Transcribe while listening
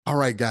All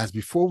right, guys,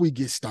 before we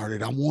get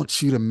started, I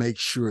want you to make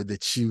sure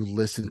that you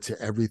listen to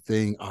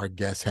everything our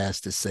guest has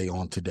to say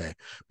on today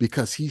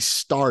because he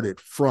started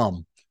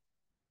from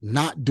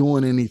not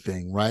doing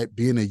anything, right?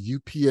 Being a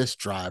UPS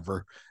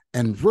driver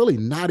and really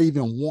not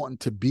even wanting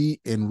to be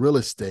in real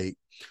estate.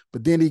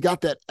 But then he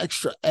got that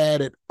extra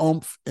added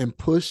oomph and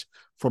push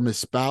from his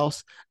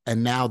spouse.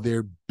 And now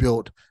they're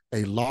built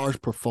a large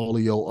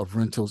portfolio of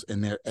rentals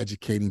and they're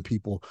educating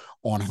people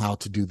on how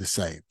to do the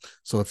same.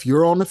 So if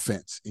you're on the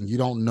fence and you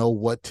don't know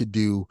what to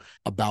do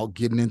about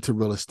getting into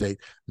real estate,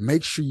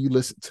 make sure you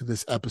listen to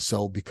this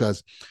episode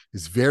because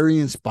it's very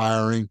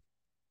inspiring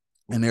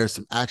and there's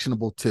some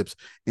actionable tips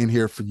in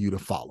here for you to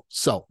follow.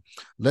 So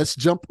let's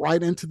jump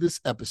right into this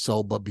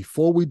episode. But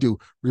before we do,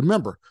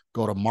 remember,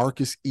 go to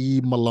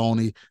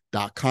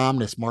marcusemaloney.com.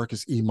 That's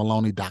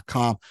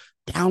marcusemaloney.com.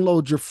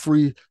 Download your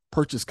free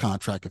purchase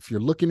contract. If you're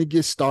looking to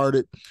get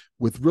started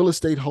with real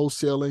estate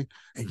wholesaling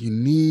and you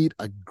need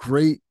a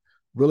great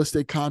real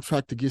estate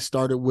contract to get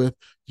started with,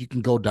 you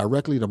can go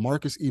directly to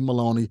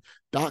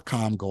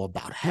marcusemaloney.com, go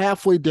about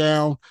halfway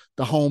down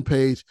the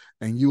homepage,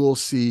 and you will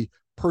see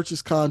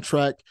purchase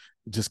contract.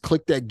 Just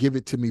click that give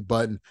it to me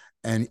button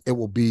and it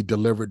will be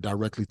delivered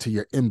directly to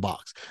your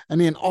inbox. And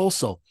then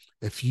also,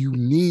 if you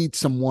need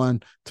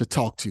someone to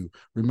talk to,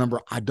 remember,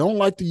 I don't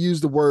like to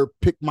use the word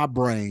pick my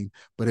brain,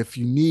 but if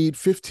you need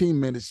 15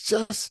 minutes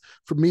just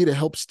for me to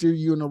help steer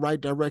you in the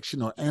right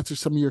direction or answer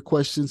some of your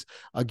questions,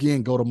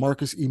 again, go to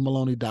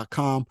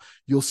marcusemaloney.com.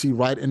 You'll see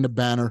right in the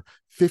banner,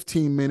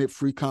 15-minute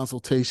free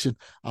consultation.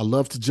 I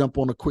love to jump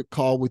on a quick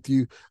call with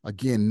you.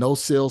 Again, no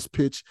sales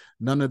pitch,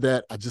 none of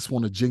that. I just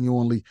want to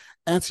genuinely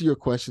answer your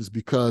questions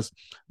because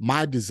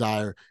my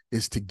desire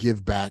is to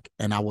give back,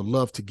 and I would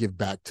love to give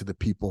back to the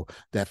people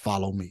that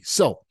follow me.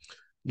 So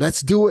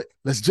let's do it.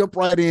 Let's jump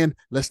right in.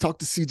 Let's talk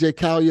to CJ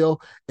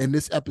Calio in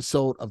this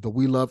episode of the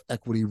We Love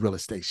Equity Real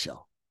Estate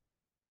Show.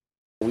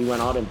 We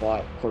went out and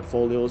bought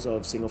portfolios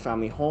of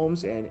single-family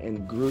homes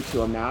and grew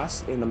to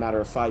amass in a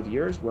matter of 5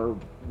 years where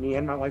me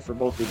and my wife were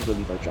both able to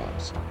leave our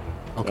jobs.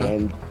 Okay.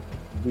 And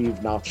we've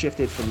now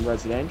shifted from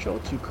residential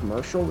to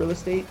commercial real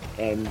estate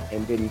and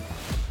been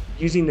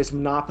using this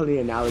monopoly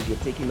analogy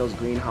of taking those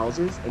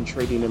greenhouses and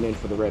trading them in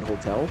for the red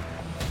hotel.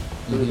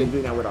 So we've been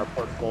doing that with our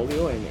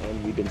portfolio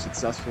and we've been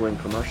successful in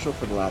commercial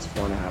for the last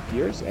 4.5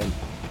 years and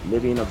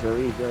living a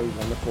very, very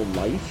wonderful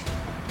life.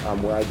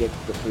 Where I get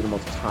the freedom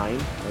of time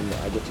and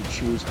I get to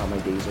choose how my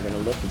days are going to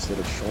look instead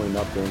of showing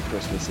up during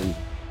Christmas and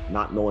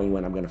not knowing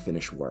when I'm going to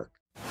finish work.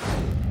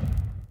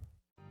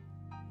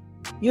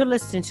 You're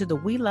listening to the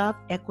We Love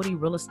Equity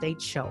Real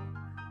Estate Show,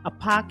 a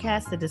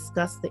podcast that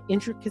discusses the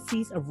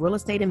intricacies of real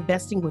estate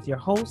investing with your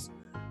host,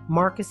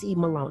 Marcus E.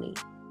 Maloney.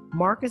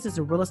 Marcus is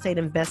a real estate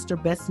investor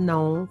best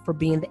known for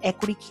being the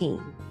equity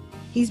king.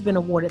 He's been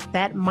awarded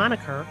that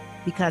moniker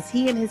because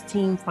he and his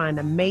team find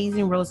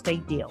amazing real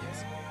estate deals.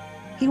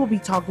 He will be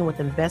talking with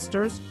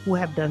investors who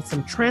have done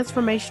some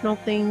transformational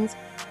things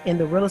in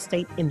the real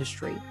estate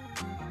industry.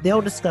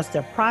 They'll discuss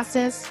their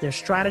process, their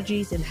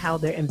strategies, and how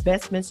their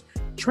investments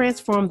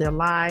transform their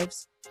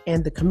lives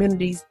and the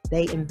communities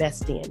they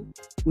invest in.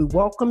 We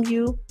welcome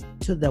you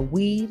to the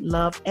We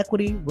Love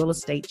Equity Real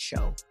Estate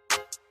Show.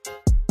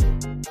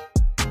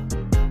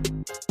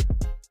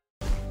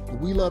 The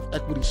We Love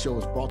Equity Show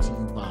is brought to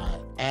you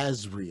by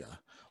AZREIA,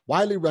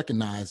 widely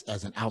recognized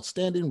as an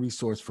outstanding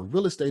resource for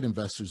real estate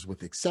investors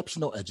with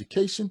exceptional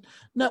education,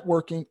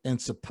 networking, and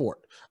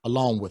support,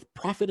 along with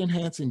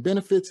profit-enhancing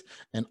benefits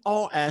in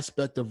all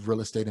aspects of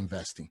real estate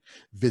investing.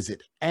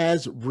 Visit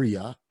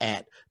AZREIA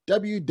at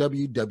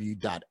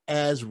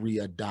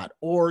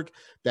www.azreia.org.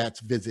 That's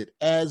visit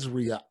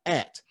AZREIA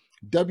at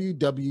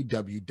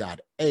www.azreia.org.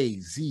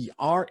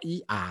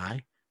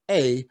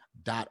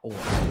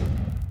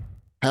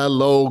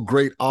 Hello,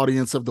 great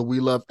audience of the We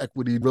Love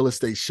Equity Real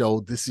Estate Show.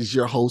 This is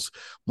your host,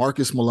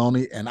 Marcus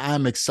Maloney, and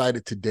I'm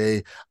excited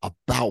today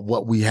about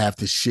what we have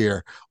to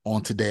share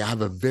on today. I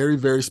have a very,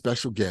 very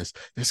special guest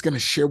that's going to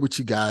share with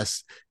you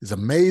guys his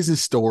amazing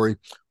story,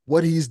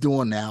 what he's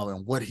doing now,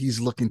 and what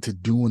he's looking to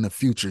do in the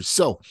future.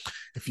 So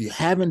if you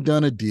haven't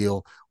done a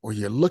deal or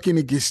you're looking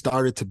to get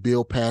started to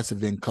build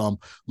passive income,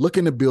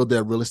 looking to build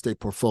that real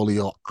estate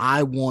portfolio,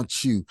 I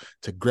want you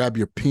to grab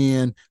your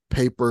pen,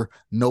 paper,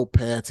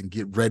 notepads, and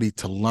get ready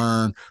to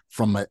learn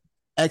from an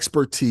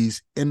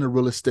expertise in the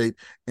real estate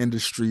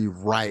industry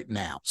right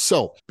now.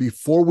 So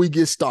before we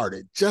get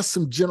started, just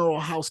some general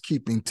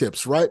housekeeping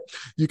tips, right?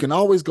 You can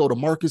always go to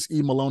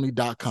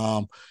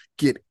marcusemaloney.com,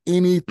 get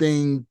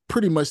anything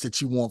pretty much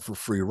that you want for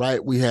free,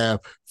 right? We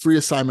have free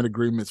assignment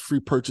agreements, free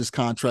purchase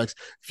contracts.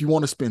 If you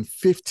want to spend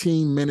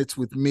 15 minutes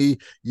with me,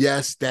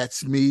 yes,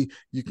 that's me.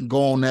 You can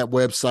go on that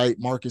website,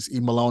 Marcus E.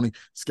 Maloney,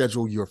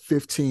 schedule your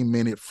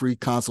 15-minute free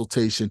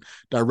consultation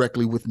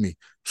directly with me.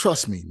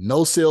 Trust me,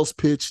 no sales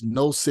pitch,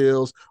 no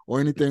sales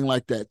or anything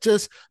like that.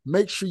 Just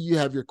make sure you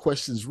have your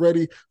questions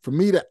ready for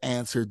me to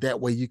answer. That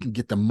way you can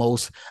get the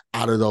most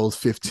out of those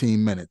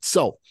 15 minutes.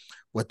 So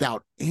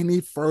without any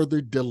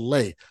further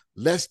delay,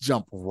 let's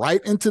jump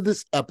right into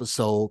this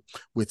episode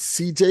with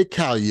CJ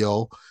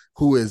Calio.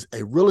 who is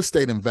a real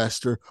estate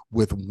investor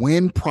with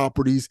Win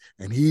Properties,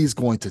 and he's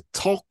going to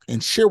talk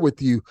and share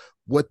with you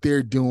what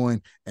they're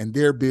doing and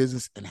their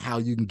business and how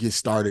you can get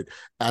started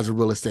as a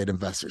real estate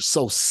investor.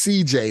 So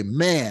CJ,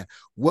 man,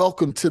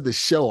 welcome to the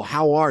show.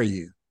 How are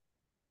you?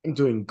 I'm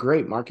doing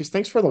great, Marcus.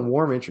 Thanks for the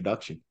warm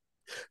introduction.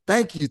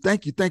 Thank you,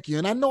 thank you, thank you.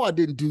 And I know I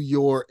didn't do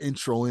your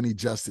intro any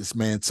justice,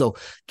 man. So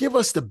give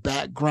us the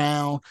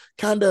background,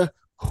 kind of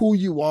who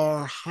you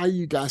are, how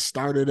you got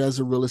started as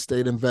a real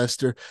estate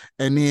investor.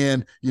 And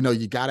then,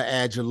 you got to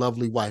add your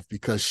lovely wife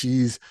because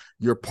she's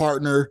your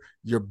partner,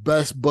 your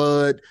best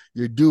bud,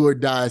 your do or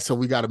die. So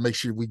we got to make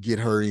sure we get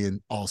her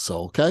in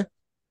also. Okay.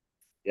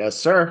 Yes,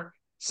 sir.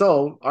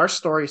 So our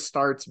story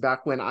starts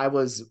back when I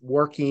was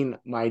working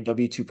my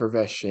W-2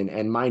 profession.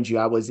 And mind you,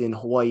 I was in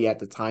Hawaii at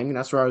the time, and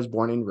that's where I was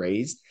born and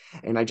raised.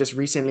 And I just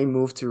recently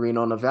moved to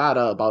Reno,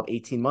 Nevada about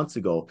 18 months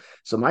ago.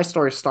 So my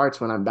story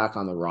starts when I'm back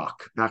on the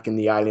rock, back in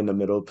the island, the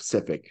middle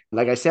Pacific.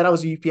 Like I said, I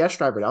was a UPS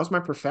driver. That was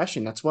my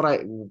profession. That's what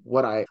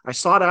I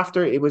sought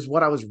after. It was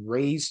what I was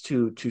raised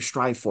to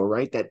strive for,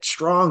 right? That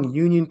strong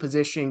union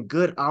position,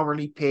 good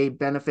hourly pay,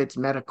 benefits,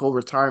 medical,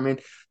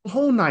 retirement, the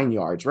whole nine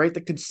yards, right?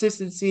 The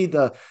consistency,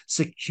 the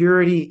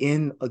security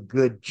in a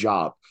good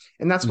job.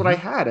 And that's what I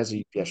had as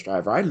a UPS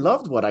driver. I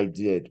loved what I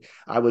did.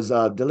 I was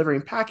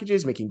delivering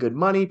packages, making good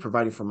money,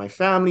 providing for my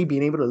family,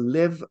 being able to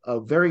live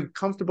a very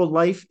comfortable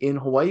life in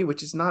Hawaii,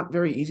 which is not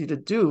very easy to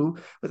do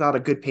without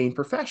a good paying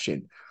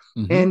profession.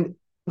 And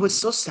I was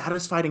so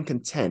satisfied and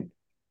content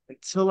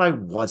until I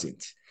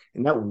wasn't.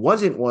 And that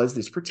was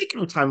this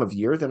particular time of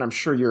year that I'm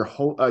sure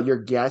your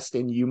guest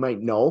and you might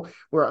know,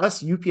 where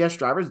us UPS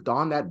drivers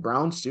don that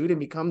brown suit and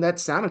become that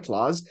Santa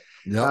Claus,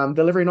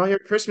 delivering all your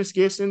Christmas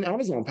gifts and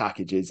Amazon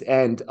packages.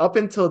 And up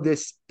until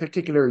this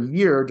particular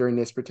year, during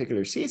this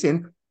particular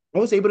season, I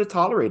was able to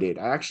tolerate it.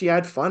 I actually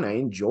had fun. I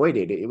enjoyed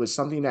it. It was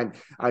something that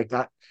I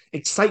got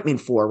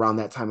excitement for around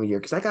that time of year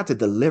because I got to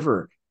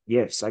deliver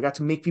gifts. I got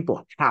to make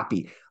people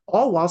happy,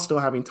 all while still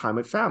having time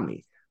with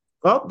family.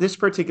 Well, this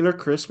particular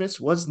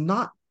Christmas was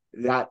not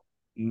that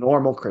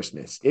normal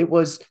Christmas. It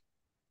was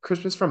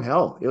Christmas from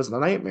hell. It was a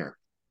nightmare.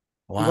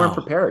 Wow. We weren't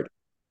prepared.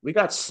 We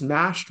got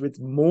smashed with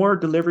more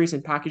deliveries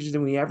and packages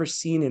than we ever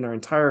seen in our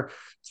entire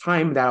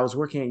time that I was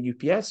working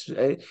at UPS.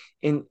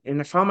 And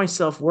I found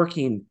myself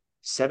working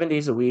 7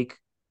 days a week,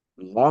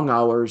 long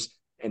hours,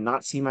 and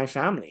not see my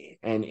family.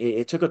 And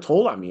it took a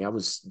toll on me. I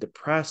was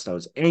depressed. I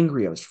was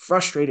angry. I was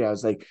frustrated. I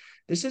was like,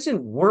 this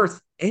isn't worth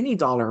any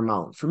dollar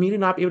amount for me to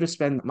not be able to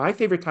spend my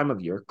favorite time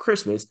of year,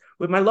 Christmas,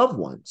 with my loved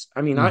ones.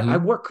 I mean, I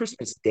work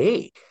Christmas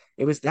Day.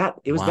 It was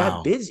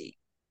that busy.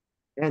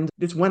 And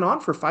this went on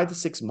for 5 to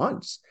 6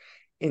 months.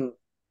 And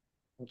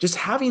just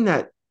having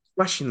that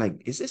question,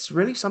 like, is this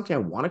really something I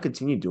want to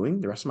continue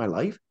doing the rest of my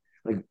life?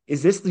 Like,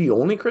 is this the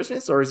only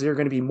Christmas, or is there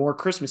going to be more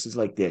Christmases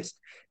like this?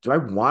 Do I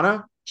want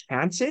to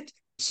chance it?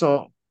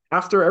 So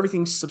after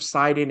everything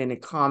subsided and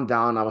it calmed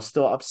down, I was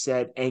still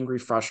upset, angry,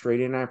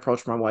 frustrated. And I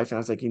approached my wife and I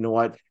was like, you know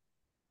what?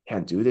 I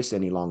can't do this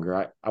any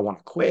longer. I want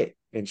to quit.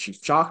 And she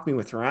shocked me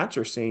with her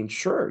answer saying,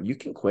 sure, you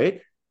can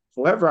quit.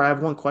 However, I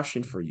have one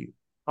question for you.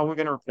 How are we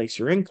going to replace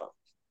your income?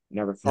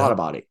 Never thought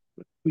about it.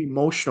 Too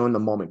emotional in the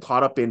moment,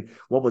 caught up in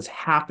what was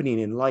happening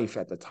in life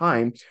at the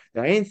time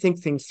that I didn't think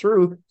things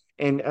through.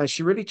 And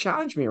she really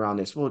challenged me around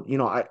this. Well,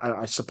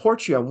 I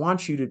support you. I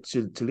want you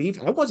to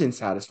leave. I wasn't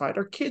satisfied.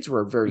 Our kids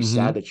were very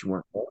sad that you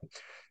weren't home.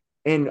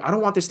 And I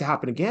don't want this to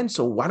happen again.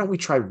 So why don't we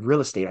try real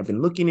estate? I've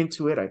been looking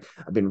into it.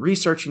 I've been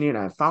researching it. And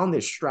I found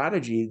this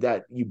strategy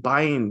that you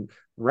buy and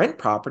rent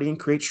property and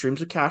create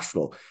streams of cash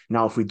flow.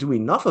 Now, if we do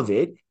enough of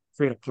it,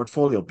 create a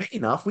portfolio big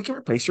enough, we can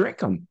replace your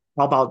income.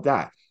 How about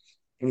that?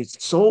 And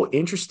it's so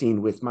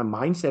interesting with my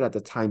mindset at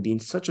the time being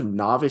such a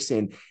novice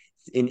in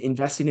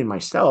investing in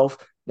myself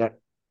that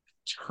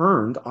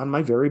turned on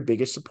my very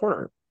biggest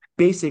supporter,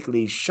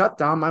 basically shut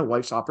down my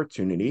wife's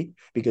opportunity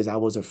because I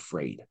was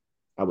afraid.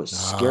 I was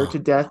scared to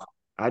death.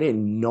 I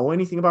didn't know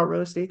anything about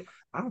real estate.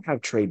 I don't have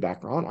trade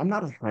background. I'm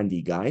not a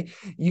handy guy.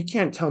 You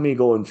can't tell me to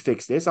go and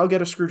fix this. I'll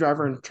get a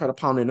screwdriver and try to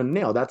pound in a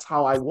nail. That's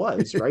how I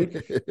was, right?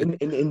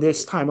 in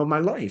this time of my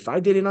life.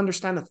 I didn't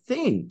understand a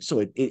thing.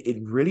 So it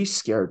really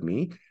scared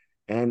me.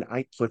 And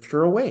I pushed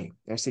her away.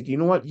 I said, you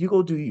know what? You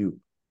go do you.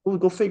 We'll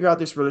go figure out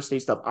this real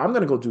estate stuff. I'm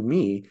going to go do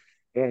me.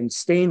 And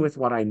staying with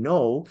what I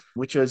know,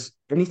 which is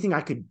anything I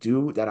could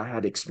do that I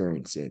had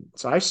experience in.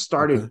 So I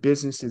started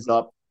businesses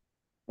up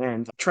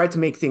and tried to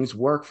make things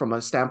work from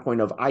a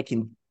standpoint of I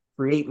can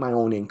create my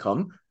own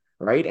income,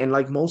 right? And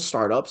like most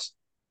startups,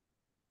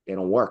 they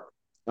don't work.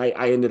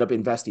 I ended up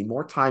investing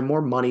more time,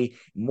 more money,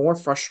 more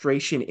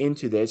frustration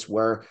into this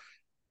where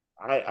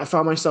I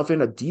found myself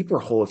in a deeper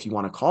hole, if you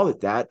want to call it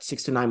that,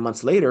 6 to 9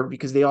 months later,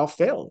 because they all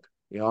failed,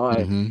 and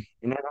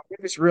then I had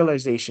this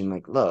realization,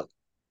 like, look,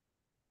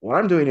 what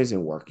I'm doing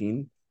isn't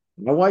working.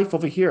 My wife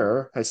over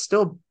here has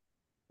still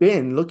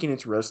been looking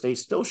into real estate,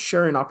 still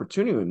sharing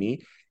opportunity with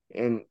me.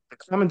 And the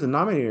common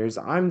denominator is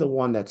I'm the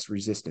one that's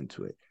resistant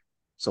to it.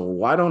 So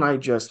why don't I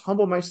just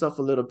humble myself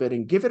a little bit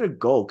and give it a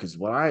go? Because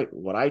what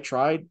I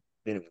tried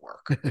didn't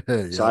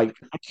work. So I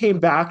came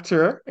back to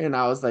her and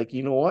I was like,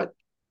 you know what?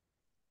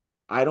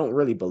 I don't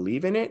really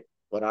believe in it,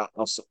 but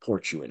I'll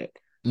support you in it.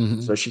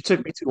 Mm-hmm. So she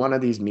took me to one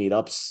of these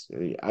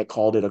meetups. I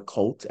called it a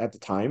cult at the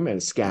time and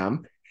a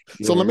scam.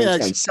 So You let me know,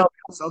 ask and sell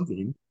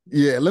something.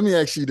 Yeah, let me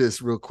ask you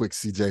this real quick,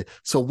 CJ.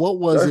 So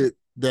Sure.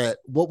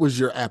 what was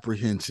your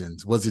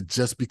apprehensions? Was it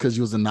just because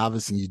you was a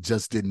novice and you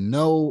just didn't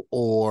know,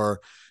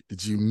 or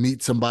did you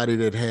meet somebody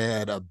that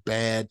had a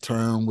bad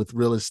term with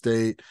real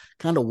estate?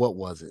 Kind of what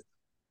was it?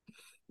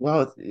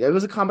 Well, it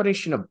was a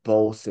combination of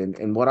both,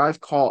 and what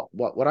I've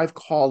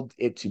called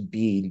it to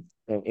be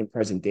in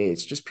present day,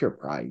 it's just pure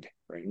pride,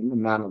 right? I'm the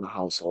man of the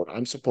household.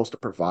 I'm supposed to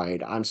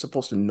provide. I'm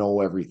supposed to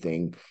know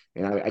everything,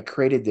 and I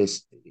created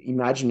this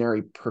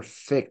imaginary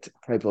perfect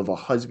type of a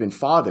husband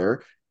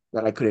father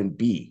that I couldn't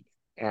be.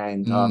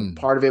 And Mm,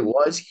 part of it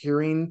was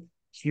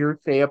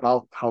hearsay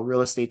about how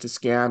real estate's a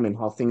scam and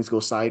how things go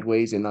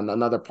sideways, and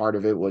another part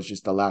of it was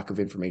just the lack of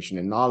information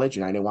and knowledge,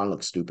 and I didn't want to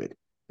look stupid.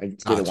 I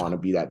just didn't gotcha. want to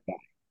be that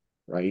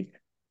right?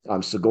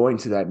 So going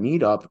to that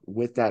meetup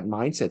with that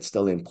mindset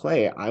still in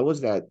play, I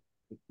was that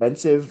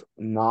defensive,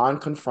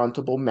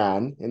 non-confrontable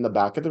man in the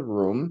back of the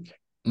room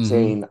Mm-hmm.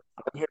 saying,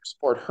 I'm here to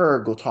support her,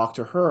 go talk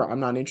to her. I'm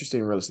not interested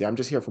in real estate. I'm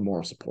just here for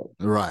moral support.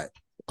 Right.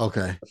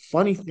 Okay. The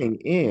funny thing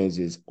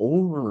is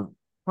over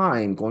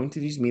time, going to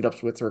these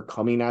meetups with her,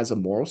 coming as a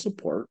moral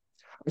support,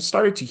 I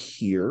started to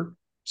hear,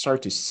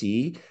 started to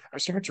see, I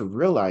started to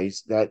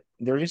realize that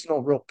there is no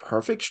real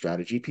perfect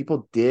strategy.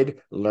 People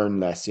did learn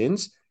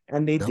lessons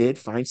and they Yep. did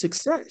find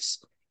success.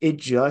 It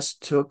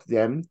just took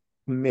them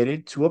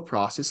committed to a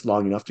process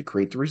long enough to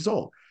create the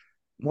result.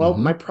 Well,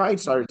 Mm-hmm. my pride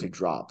started to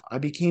drop. I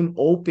became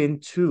open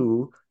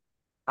to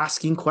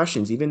asking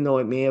questions, even though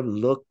it may have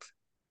looked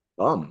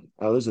it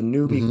was a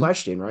newbie Mm-hmm.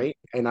 question, right?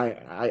 And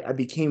I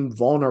became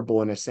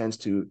vulnerable in a sense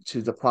to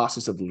the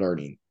process of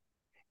learning.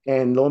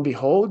 And lo and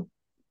behold,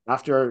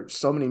 after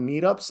so many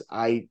meetups,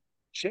 I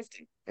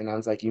shifted and I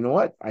was like, you know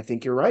what? I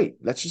think you're right.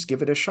 Let's just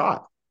give it a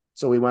shot.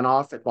 So we went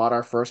off and bought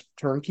our first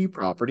turnkey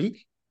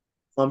property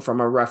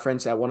from a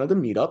reference at one of the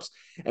meetups,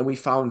 and we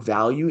found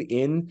value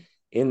in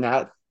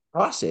that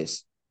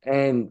process.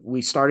 And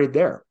we started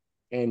there,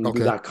 and we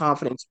Okay. got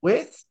confidence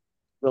with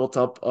built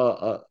up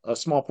a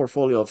small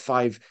portfolio of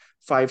five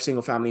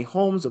single family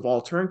homes of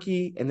all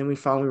turnkey, and then we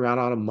found we ran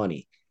out of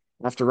money.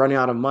 After running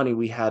out of money,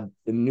 we had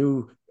the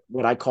new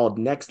what I called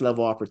next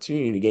level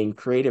opportunity to gain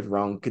creative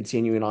around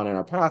continuing on in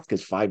our path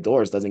because five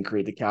doors doesn't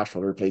create the cash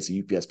flow to replace a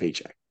UPS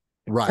paycheck.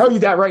 Right. Tell you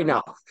that right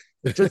now.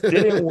 It just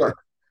didn't work.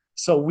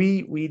 So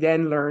we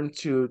then learned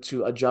to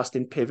adjust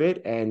and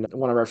pivot. And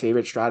one of our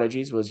favorite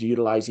strategies was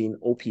utilizing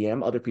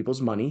OPM, other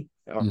people's money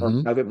or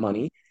Mm-hmm. private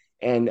money.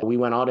 And we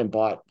went out and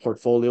bought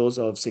portfolios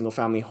of single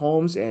family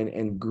homes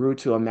and grew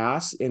to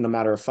amass in a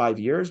matter of 5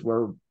 years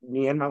where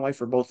me and my wife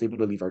were both able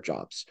to leave our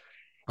jobs.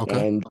 Okay.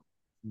 And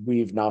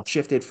we've now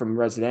shifted from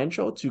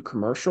residential to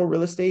commercial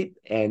real estate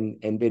and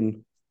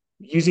been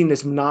using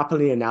this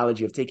monopoly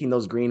analogy of taking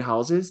those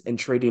greenhouses and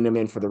trading them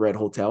in for the red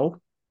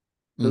hotel.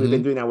 So we've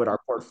been Mm-hmm. doing that with our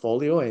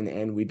portfolio,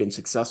 and we've been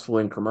successful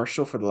in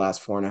commercial for the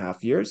last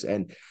 4.5 years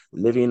and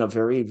living a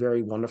very,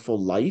 very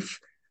wonderful life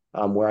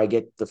where I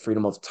get the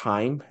freedom of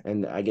time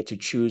and I get to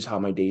choose how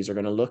my days are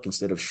going to look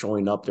instead of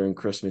showing up during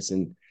Christmas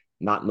and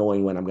not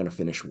knowing when I'm going to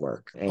finish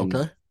work. And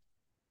Okay.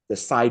 the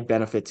side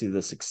benefit to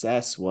the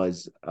success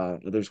was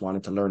others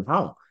wanted to learn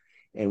how.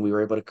 And we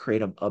were able to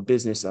create a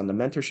business on the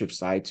mentorship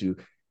side to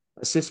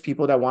assist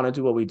people that want to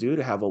do what we do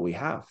to have what we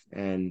have.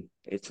 And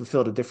it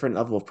fulfilled a different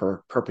level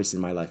of purpose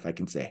in my life, I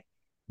can say.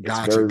 It's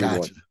Gotcha. very Gotcha.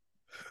 rewarding.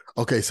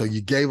 Okay, so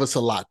you gave us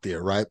a lot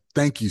there, right?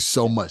 Thank you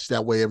so much.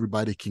 That way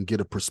everybody can get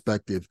a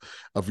perspective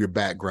of your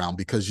background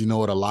because you know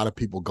what, a lot of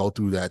people go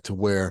through that to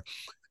where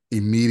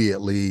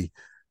immediately,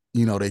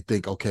 they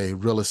think, okay,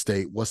 real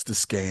estate, what's the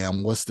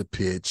scam? What's the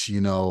pitch?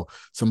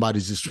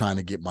 Somebody's just trying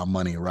to get my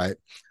money, right?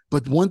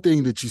 But one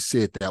thing that you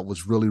said that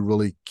was really,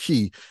 really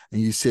key,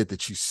 and you said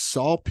that you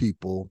saw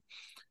people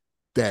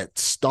that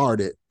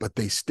started, but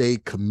they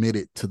stayed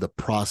committed to the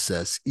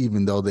process,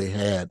 even though they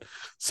had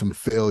some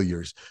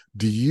failures.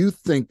 Do you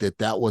think that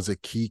that was a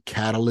key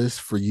catalyst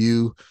for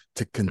you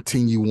to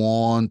continue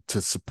on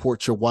to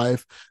support your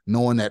wife,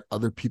 knowing that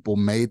other people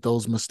made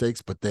those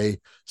mistakes, but they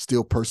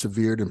still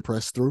persevered and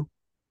pressed through?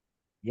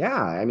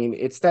 Yeah. I mean,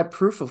 it's that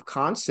proof of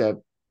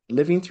concept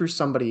living through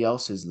somebody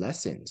else's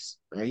lessons,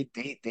 right?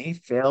 They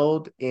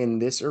failed in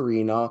this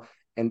arena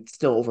and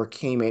still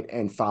overcame it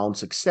and found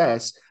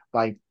success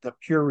by the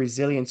pure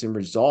resilience and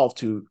resolve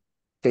to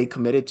stay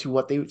committed to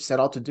what they set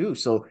out to do.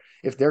 So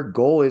if their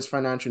goal is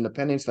financial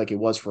independence, like it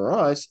was for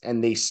us,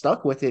 and they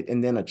stuck with it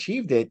and then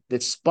achieved it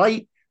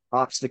despite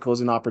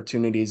obstacles and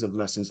opportunities of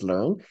lessons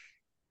learned,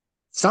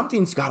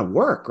 something's got to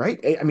work, right?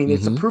 I mean,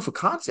 it's a Mm-hmm. proof of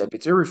concept.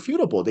 It's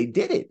irrefutable. They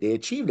did it. They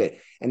achieved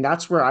it, and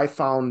that's where I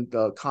found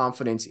the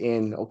confidence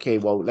in. Okay,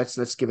 well,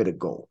 let's give it a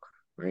go,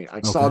 right?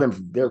 I saw Okay.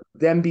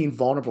 them being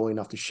vulnerable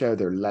enough to share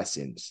their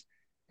lessons,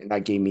 and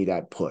that gave me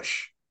that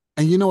push.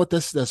 And you know what?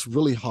 That's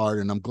really hard.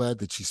 And I'm glad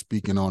that you're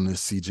speaking on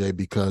this, CJ,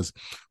 because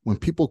when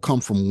people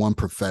come from one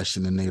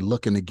profession and they're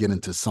looking to get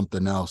into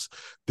something else,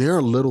 they're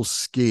a little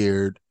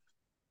scared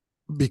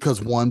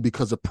because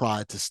of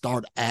pride, to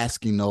start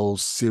asking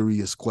those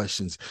serious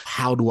questions.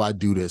 How do I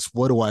do this?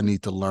 What do I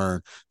need to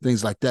learn?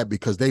 Things like that,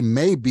 because they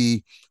may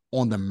be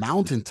on the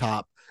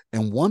mountaintop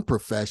in one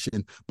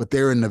profession, but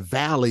they're in the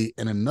valley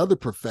in another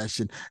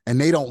profession,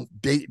 and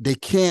they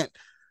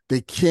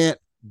can't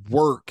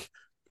work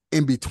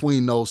in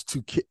between those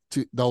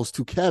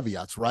two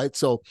caveats, right?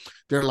 So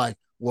they're like,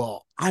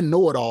 well, I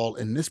know it all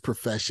in this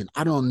profession.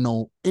 I don't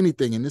know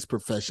anything in this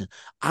profession.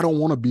 I don't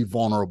want to be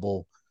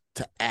vulnerable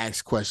to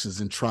ask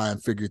questions and try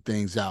and figure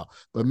things out.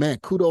 But man,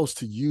 kudos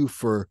to you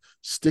for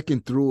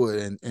sticking through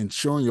it and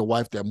showing your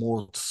wife that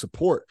moral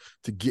support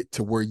to get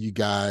to where you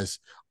guys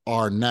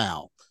are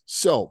now.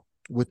 So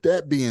with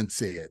that being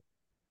said,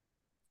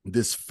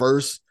 this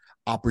first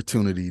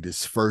opportunity,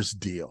 this first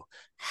deal,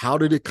 how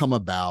did it come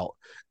about?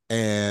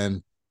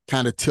 And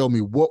kind of tell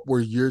me, what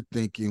was you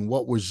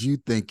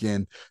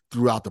thinking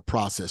throughout the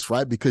process,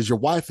 right? Because your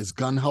wife is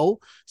gung-ho,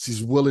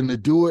 she's willing to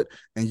do it,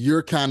 and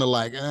you're kind of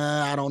like,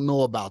 I don't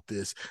know about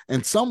this.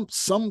 And some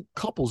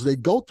couples, they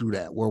go through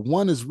that, where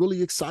one is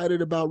really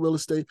excited about real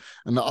estate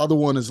and the other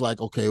one is like,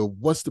 okay,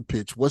 what's the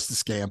pitch? What's the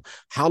scam?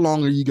 How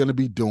long are you going to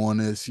be doing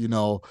this?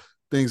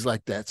 Things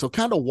like that. So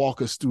kind of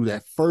walk us through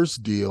that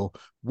first deal,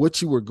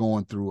 what you were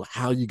going through,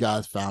 how you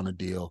guys found a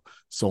deal,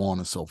 so on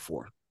and so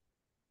forth.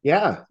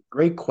 Yeah,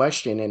 great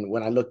question. And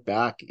when I look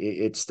back,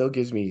 it still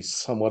gives me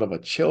somewhat of a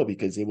chill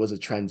because it was a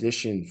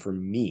transition for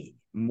me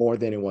more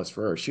than it was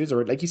for her. She was,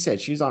 like you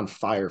said, she was on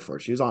fire for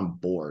it. She was on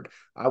board.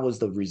 I was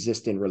the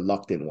resistant,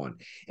 reluctant one.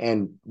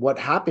 And what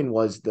happened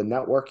was the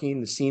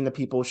networking, the seeing the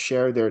people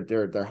share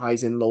their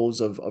highs and lows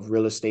of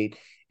real estate,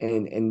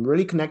 and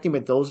really connecting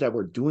with those that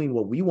were doing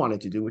what we wanted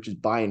to do, which is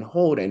buy and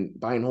hold. And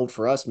buy and hold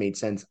for us made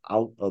sense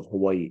out of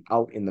Hawaii,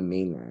 out in the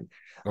mainland.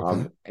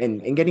 Okay.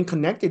 And getting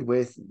connected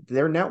with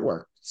their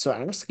network. So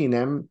asking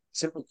them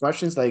simple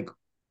questions like,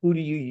 who do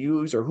you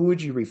use, or who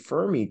would you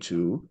refer me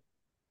to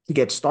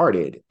get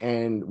started?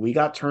 And we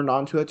got turned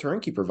on to a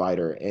turnkey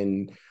provider.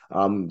 And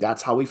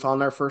that's how we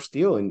found our first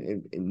deal.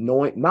 And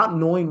not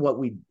knowing what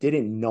we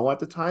didn't know at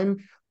the time,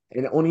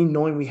 and only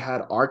knowing we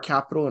had our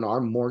capital and our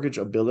mortgage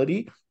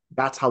ability,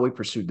 that's how we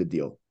pursued the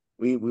deal.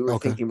 We were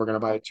thinking we're going to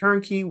buy a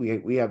turnkey.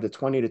 We have the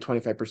 20 to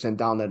 25%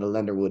 down that a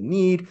lender would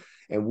need,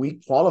 and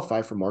we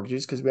qualify for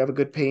mortgages because we have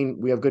good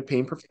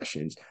paying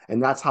professions,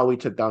 and that's how we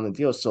took down the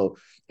deal. So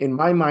in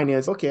my mind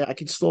is, okay, I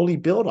can slowly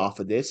build off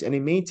of this, and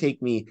it may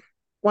take me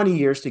 20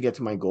 years to get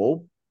to my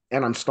goal,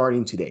 and I'm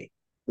starting today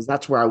because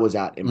that's where I was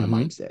at in my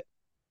mindset.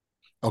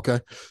 Okay,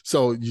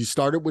 so you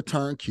started with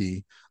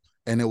turnkey,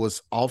 and it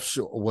was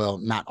offshore. Well,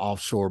 not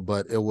offshore,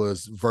 but it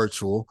was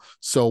virtual.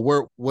 So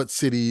what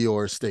city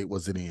or state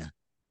was it in?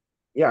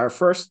 Yeah, our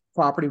first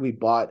property we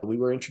bought, we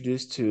were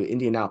introduced to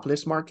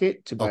Indianapolis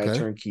market to buy a Okay.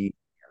 turnkey.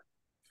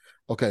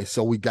 Okay,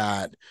 so we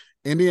got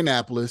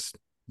Indianapolis.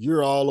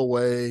 You're all the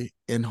way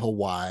in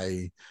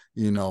Hawaii.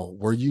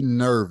 Were you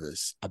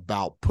nervous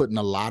about putting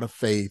a lot of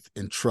faith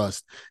and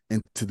trust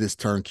into this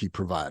turnkey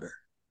provider?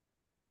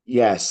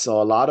 Yes.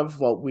 So a lot of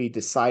what we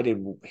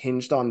decided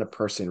hinged on the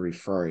person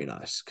referring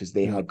us because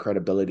they had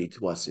credibility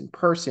to us in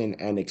person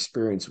and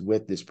experience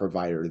with this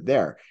provider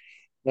there.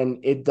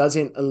 And it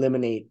doesn't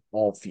eliminate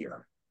all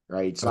fear,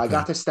 right? So I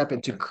got to step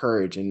into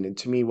courage. And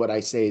to me, what I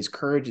say is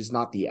courage is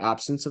not the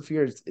absence of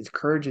fear. It's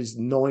courage is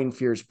knowing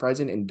fear is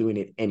present and doing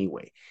it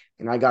anyway.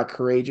 And I got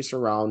courageous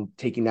around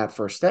taking that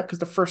first step because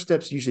the first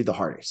step's usually the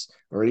hardest,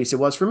 or at least it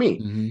was for me.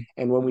 Mm-hmm.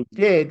 And when we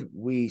did,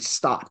 we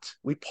stopped.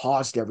 We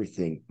paused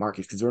everything,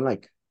 Marcus, because we're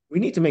like, we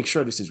need to make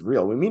sure this is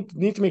real. We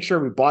need to make sure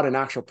we bought an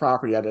actual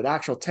property that had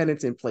actual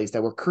tenants in place,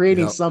 that were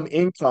creating some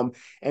income,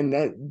 and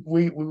that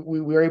we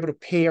were able to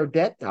pay our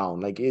debt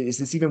down. Like, is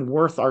this even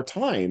worth our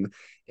time?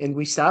 And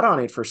we sat on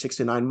it for 6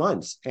 to 9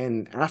 months.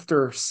 And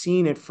after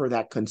seeing it for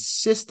that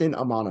consistent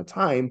amount of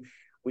time,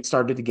 we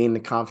started to gain the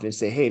confidence to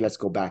say, hey, let's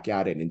go back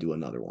at it and do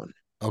another one.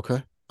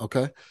 Okay.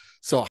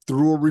 So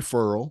through a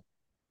referral,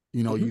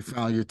 you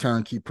found your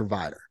turnkey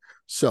provider.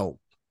 So,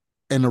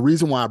 and the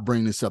reason why I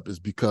bring this up is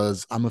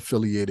because I'm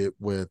affiliated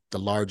with the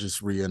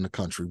largest RIA in the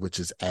country, which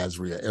is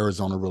ASRIA,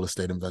 Arizona Real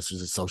Estate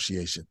Investors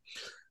Association.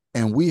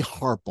 And we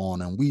harp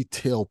on and we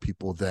tell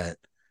people that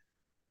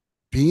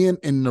being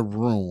in the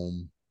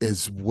room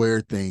is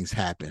where things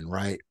happen,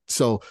 right?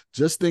 So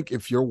just think,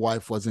 if your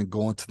wife wasn't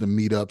going to the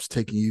meetups,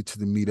 taking you to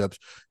the meetups,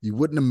 you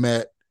wouldn't have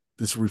met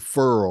this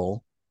referral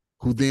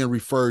who then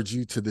referred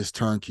you to this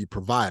turnkey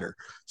provider.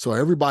 So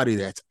everybody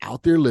that's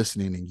out there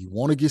listening and you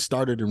want to get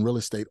started in real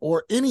estate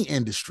or any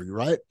industry,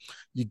 right?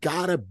 You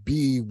got to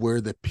be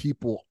where the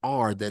people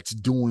are that's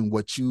doing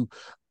what you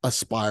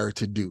aspire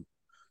to do.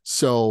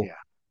 So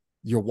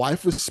your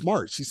wife was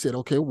smart. She said,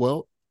 okay,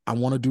 well, I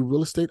want to do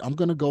real estate. I'm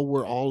going to go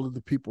where all of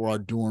the people are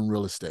doing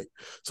real estate.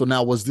 So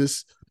now, was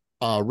this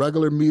a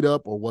regular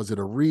meetup or was it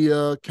a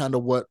RIA? Kind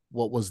of what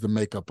was the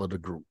makeup of the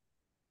group?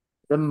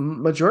 The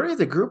majority of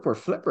the group were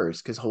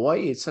flippers because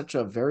Hawaii is such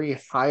a very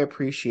high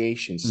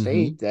appreciation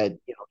state that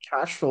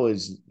cash flow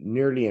is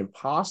nearly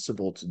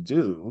impossible to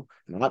do.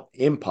 Not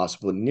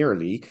impossible,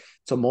 nearly.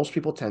 So most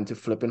people tend to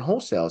flip and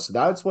wholesale. So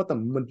that's what the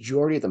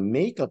majority of the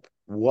makeup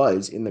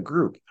was in the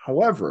group.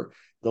 However,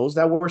 those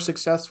that were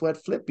successful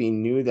at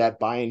flipping knew that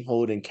buy and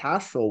hold and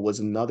cash flow was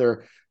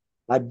another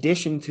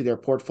addition to their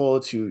portfolio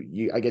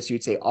to, I guess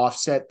you'd say,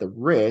 offset the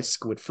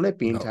risk with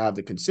flipping Yep. to have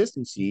the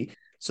consistency.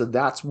 So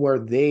that's where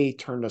they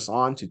turned us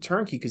on to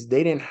turnkey, because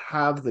they didn't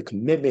have the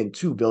commitment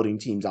to building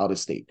teams out of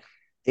state.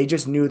 They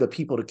just knew the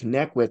people to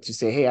connect with to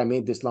say, hey, I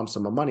made this lump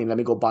sum of money. Let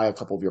me go buy a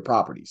couple of your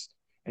properties.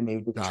 And they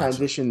would Gotcha.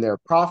 transition their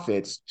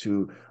profits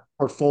to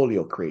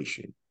portfolio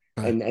creation.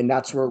 Okay. And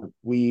that's where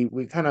we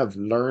kind of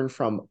learned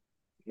from,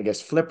 I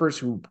guess, flippers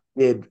who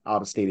did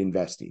out of state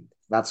investing.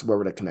 That's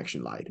where the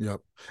connection lied.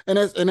 Yep. And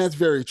that's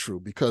very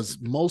true, because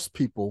most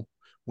people,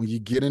 when you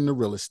get into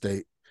real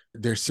estate,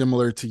 they're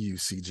similar to you,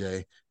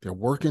 CJ. They're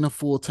working a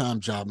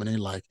full-time job and they're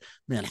like,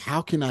 man,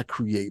 how can I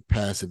create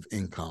passive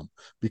income?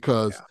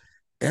 Because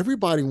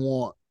everybody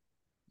want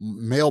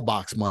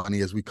mailbox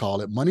money, as we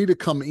call it, money to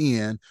come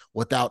in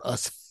without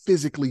us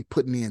physically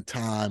putting in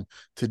time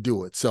to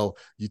do it. So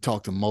you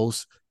talk to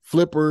most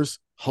flippers,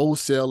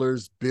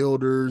 wholesalers,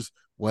 builders,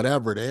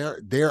 whatever,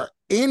 their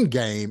end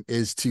game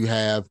is to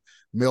have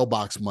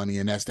mailbox money,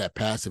 and that's that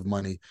passive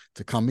money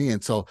to come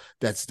in. So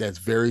that's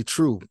very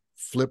true.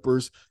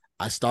 Flippers,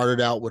 I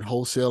started out with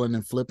wholesaling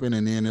and flipping,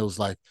 and then it was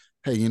like,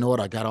 hey, you know what?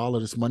 I got all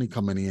of this money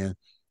coming in.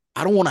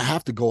 I don't want to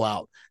have to go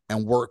out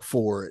and work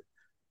for it.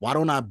 Why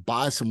don't I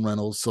buy some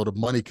rentals so the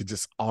money could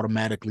just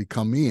automatically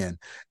come in?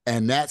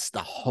 And that's the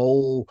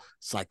whole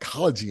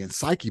psychology and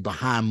psyche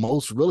behind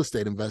most real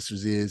estate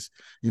investors is,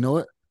 you know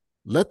what?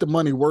 Let the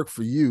money work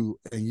for you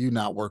and you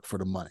not work for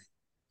the money.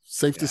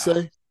 Safe to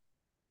say?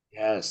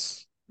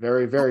 Yes,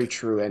 very, very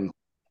true. And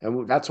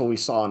that's what we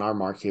saw in our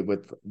market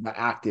with the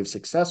active,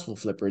 successful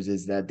flippers,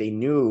 is that they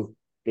knew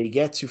they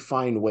get to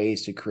find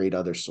ways to create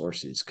other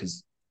sources,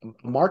 because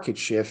market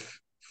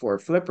shift for a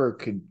flipper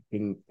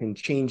can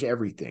change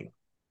everything.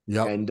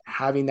 Yep. And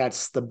having that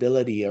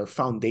stability or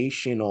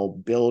foundational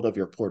build of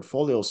your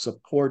portfolio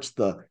supports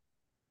the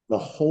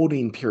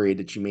holding period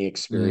that you may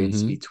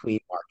experience between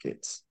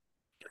markets.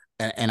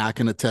 And I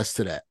can attest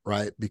to that,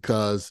 right?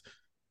 Because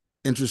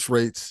interest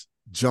rates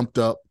jumped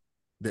up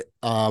the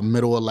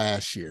middle of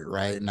last year,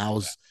 right? And I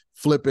was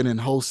flipping and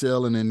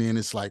wholesaling, and then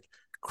it's like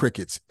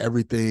crickets.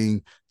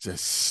 Everything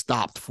just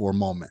stopped for a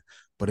moment.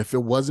 But if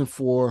it wasn't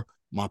for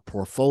my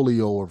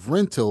portfolio of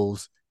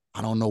rentals,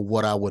 I don't know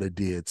what I would have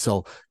did.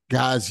 So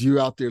guys, you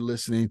out there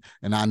listening,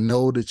 and I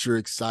know that you're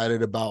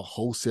excited about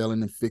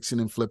wholesaling and fixing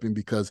and flipping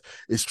because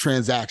it's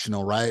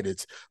transactional, right?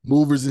 It's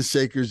movers and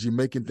shakers. You're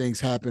making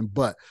things happen.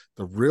 But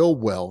the real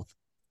wealth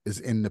is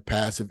in the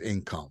passive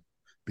income,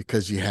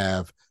 because you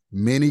have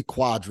many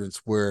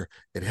quadrants where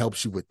it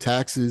helps you with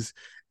taxes.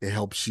 It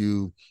helps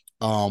you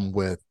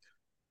with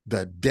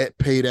the debt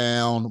pay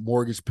down,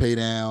 mortgage pay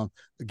down.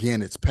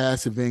 Again, it's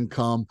passive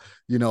income.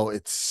 You know,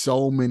 it's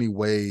so many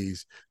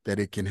ways that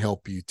it can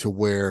help you to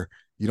where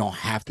you don't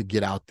have to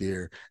get out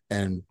there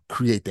and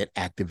create that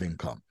active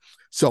income.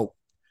 So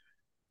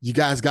you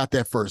guys got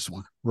that first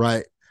one,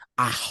 right?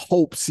 I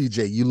hope,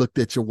 CJ, you looked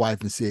at your wife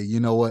and said, you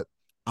know what?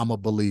 I'm a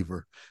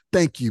believer.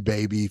 Thank you,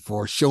 baby,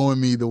 for showing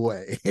me the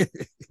way.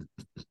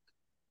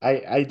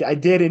 I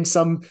did in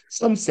some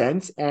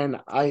sense,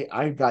 and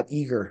I got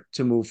eager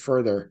to move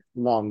further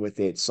along with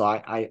it. So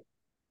I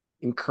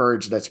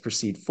encouraged, let's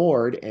proceed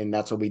forward, and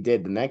that's what we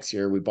did. The next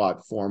year we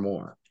bought 4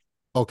 more.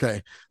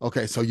 Okay.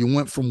 So you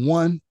went from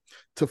 1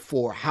 to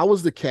 4. How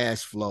was the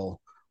cash flow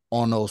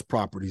on those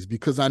properties?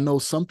 Because I know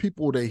some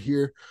people, they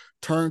hear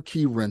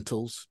turnkey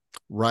rentals,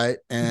 right?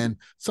 And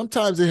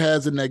sometimes it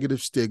has a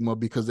negative stigma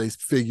because they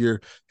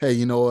figure, hey,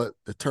 you know what?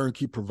 The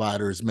turnkey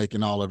provider is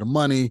making all of the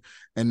money,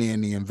 and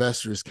then the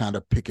investor is kind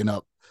of picking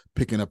up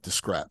the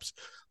scraps.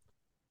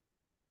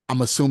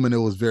 I'm assuming it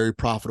was very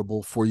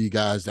profitable for you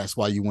guys. That's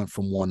why you went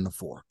from 1 to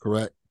 4,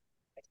 correct?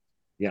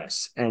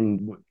 Yes.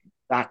 And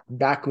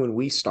back when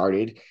we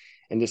started,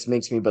 and this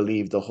makes me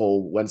believe the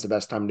whole when's the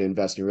best time to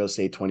invest in real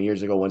estate 20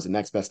 years ago, when's the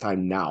next best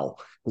time now?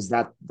 Because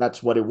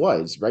that's what it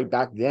was, right?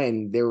 Back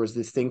then, there was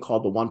this thing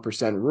called the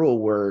 1% rule,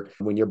 where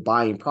when you're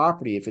buying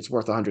property, if it's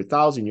worth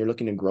 100,000, you're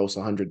looking to gross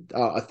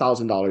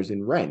 $1,000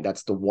 in rent.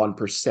 That's the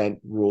 1%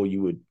 rule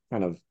you would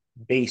kind of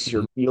base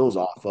your deals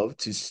off of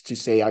to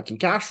say I can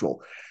cash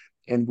flow.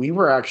 And we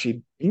were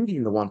actually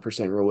beating the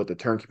 1% rule with the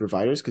turnkey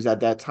providers, because at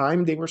that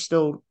time they were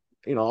still,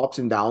 ups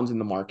and downs in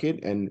the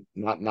market, and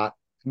not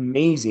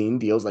amazing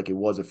deals like it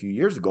was a few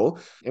years ago.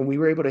 And we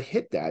were able to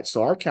hit that.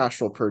 So our cash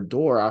flow per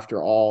door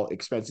after all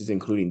expenses,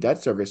 including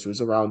debt service, was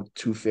around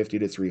 250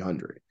 to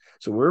 300.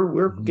 So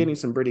we're getting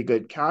some pretty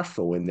good cash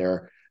flow in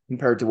there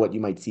compared to what you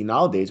might see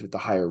nowadays with the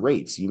higher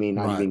rates. You may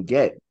not even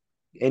get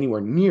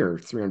anywhere near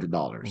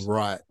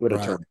 $300 with a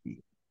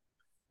turnkey.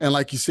 And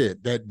like you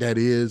said, that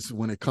is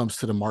when it comes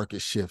to the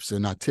market shifts.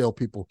 And I tell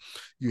people,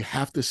 you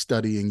have to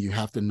study and you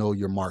have to know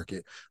your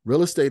market.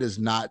 Real estate is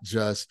not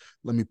just,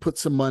 let me put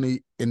some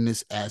money in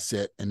this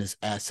asset and this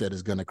asset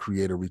is going to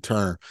create a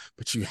return.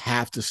 But you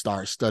have to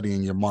start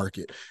studying your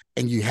market,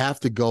 and you have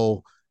to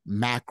go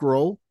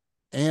macro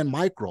and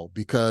micro,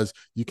 because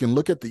you can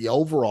look at the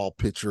overall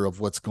picture of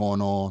what's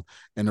going on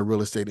in the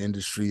real estate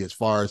industry as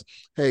far as,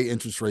 hey,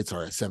 interest rates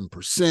are at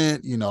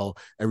 7%,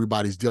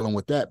 everybody's dealing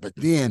with that. But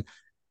then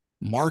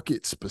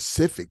market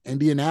specific,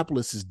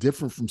 Indianapolis is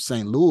different from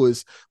St.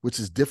 Louis, which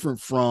is different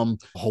from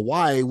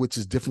Hawaii, which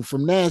is different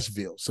from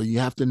Nashville. So you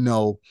have to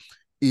know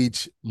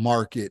each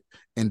market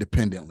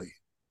independently.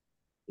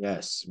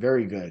 Yes,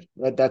 very good.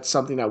 That's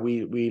something that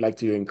we like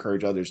to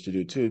encourage others to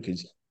do too,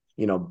 because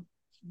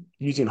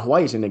using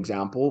Hawaii as an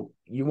example,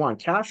 you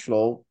want cash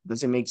flow.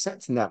 Does it make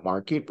sense in that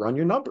market? Run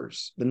your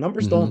numbers. The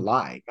numbers don't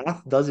lie.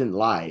 Math doesn't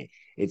lie.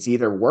 It's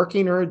either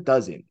working or it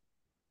doesn't.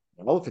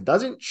 Well, if it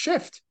doesn't,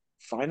 shift.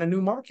 Find a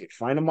new market.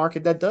 Find a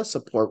market that does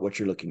support what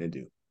you're looking to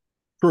do.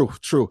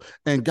 True.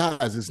 And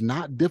guys, it's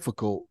not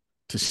difficult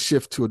to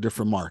shift to a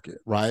different market,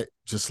 right?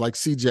 Just like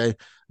CJ,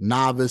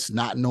 novice,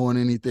 not knowing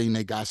anything,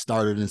 they got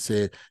started and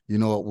said, you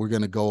know what, we're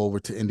going to go over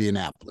to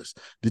Indianapolis.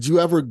 Did you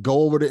ever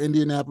go over to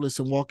Indianapolis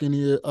and walk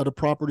any other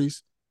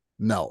properties?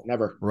 No.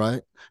 Never.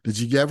 Right? Did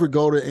you ever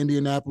go to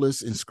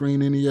Indianapolis and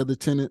screen any other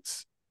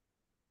tenants?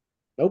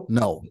 Nope.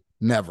 No,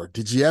 never.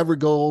 Did you ever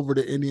go over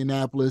to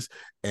Indianapolis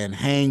and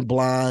hang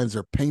blinds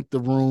or paint the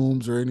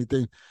rooms or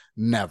anything?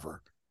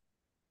 Never.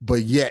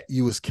 But yet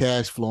you was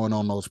cash flowing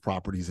on those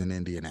properties in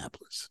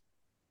Indianapolis.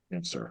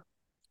 Yes, sir.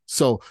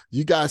 So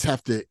you guys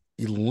have to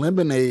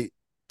eliminate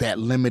that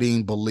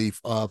limiting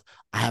belief of,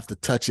 I have to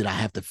touch it, I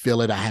have to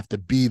feel it, I have to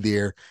be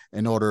there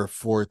in order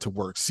for it to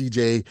work.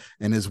 CJ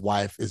and his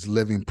wife is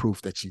living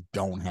proof that you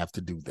don't have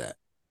to do that.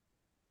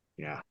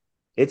 Yeah.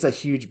 It's a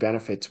huge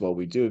benefit to what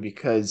we do,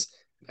 because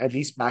at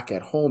least back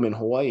at home in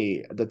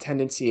Hawaii, the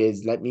tendency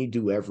is, let me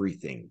do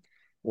everything.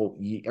 Well,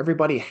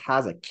 everybody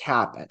has a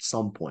cap at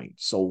some point.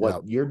 So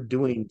what you're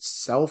doing,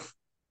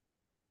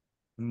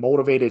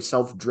 self-motivated,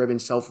 self-driven,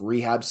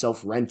 self-rehab,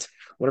 self-rent,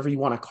 whatever you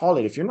want to call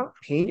it, if you're not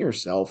paying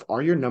yourself,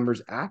 are your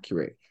numbers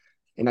accurate?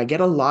 And I get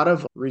a lot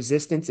of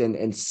resistance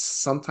and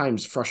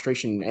sometimes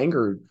frustration and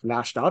anger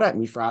lashed out at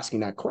me for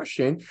asking that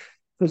question,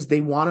 because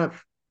they want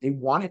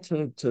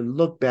it to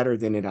look better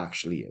than it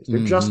actually is.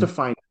 They're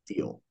justifying the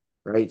deal.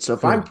 Right. So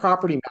if I'm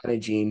property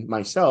managing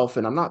myself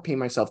and I'm not paying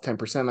myself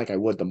 10% like I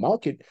would the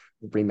market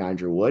property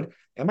manager would,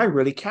 am I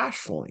really cash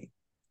flowing?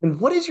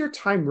 And what is your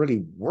time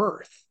really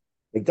worth?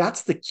 Like,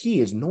 that's the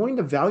key, is knowing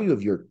the value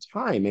of your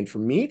time. And for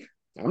me,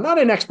 I'm not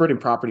an expert in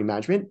property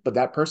management, but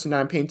that person that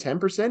I'm paying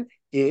 10%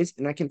 is,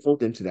 and I can hold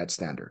them to that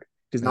standard,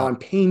 because now I'm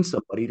paying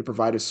somebody to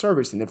provide a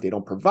service. And if they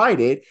don't provide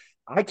it,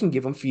 I can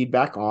give them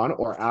feedback on,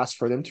 or ask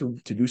for them to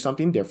do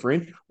something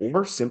different,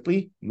 or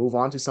simply move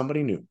on to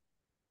somebody new.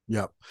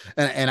 Yep.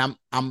 And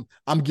I'm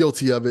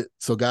guilty of it.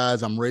 So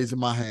guys, I'm raising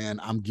my hand.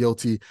 I'm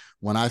guilty.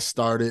 When I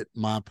started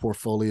my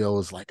portfolio,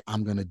 is like,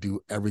 I'm going to do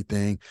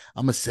everything.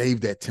 I'm going to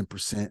save that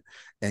 10%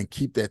 and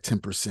keep that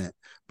 10%.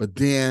 But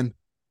then,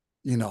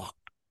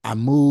 I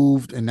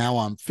moved and now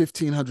I'm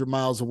 1,500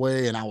 miles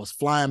away, and I was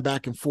flying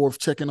back and forth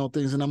checking on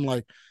things. And I'm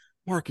like,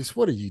 Marcus,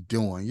 what are you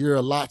doing? You're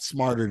a lot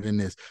smarter than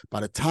this.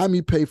 By the time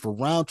you pay for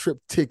round trip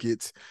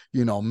tickets,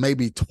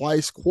 maybe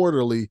twice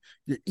quarterly,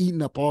 you're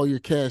eating up all your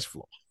cash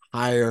flow.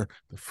 Hire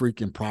the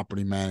freaking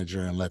property manager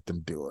and let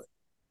them do it.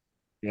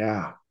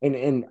 Yeah.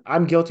 And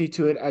I'm guilty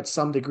to it at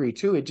some degree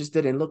too. It just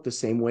didn't look the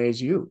same way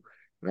as you,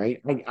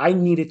 right? I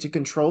needed to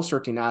control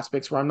certain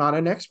aspects where I'm not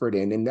an expert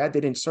in, and that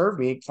didn't serve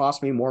me. It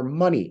cost me more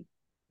money.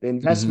 The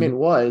investment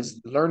was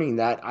learning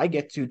that I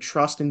get to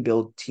trust and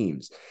build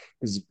teams.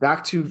 Because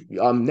back to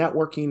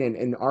networking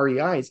and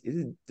REIs,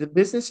 the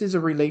business is a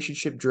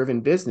relationship-driven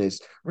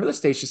business. Real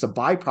estate is just a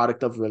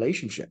byproduct of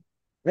relationship.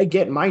 I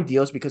get my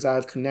deals because I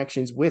have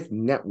connections with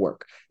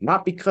network,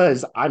 not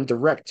because I'm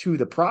direct to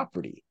the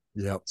property.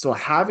 Yep. So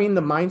having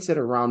the mindset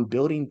around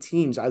building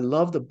teams, I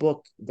love the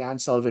book Dan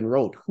Sullivan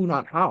wrote, Who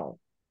Not How.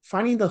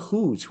 Finding the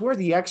who's, who are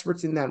the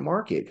experts in that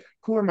market?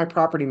 Who are my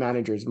property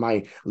managers,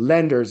 my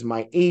lenders,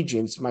 my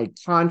agents, my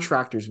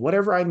contractors,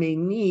 whatever I may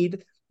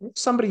need.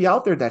 Somebody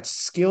out there that's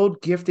skilled,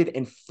 gifted,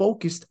 and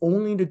focused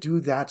only to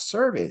do that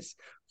service.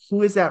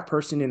 Who is that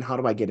person, and how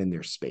do I get in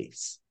their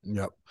space?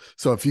 Yep.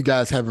 So if you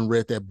guys haven't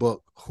read that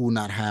book, Who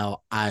Not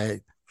How, I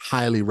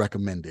highly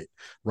recommend it,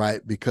 right?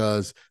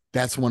 Because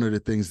that's one of the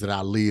things that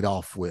I lead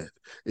off with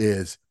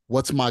is,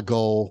 what's my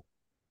goal?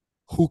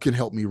 Who can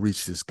help me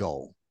reach this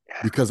goal?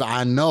 Because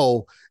I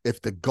know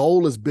if the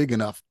goal is big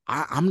enough,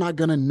 I'm not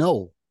going to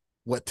know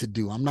what to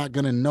do. I'm not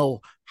going to know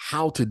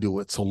how to do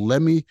it. So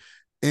let me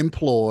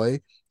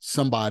employ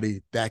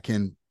somebody that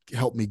can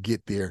help me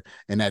get there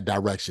in that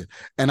direction.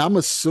 And I'm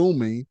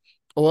assuming,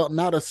 well,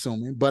 not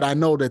assuming, but I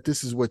know that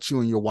this is what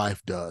you and your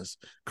wife does,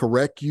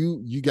 correct?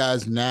 You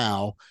guys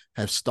now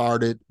have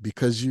started,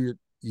 because you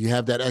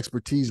have that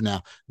expertise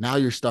now. Now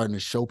you're starting to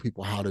show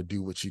people how to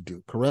do what you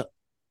do, correct?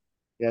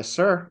 Yes,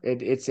 sir.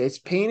 It's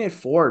paying it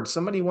forward.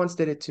 Somebody once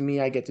did it to me.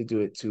 I get to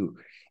do it too.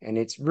 And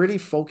it's really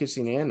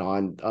focusing in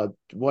on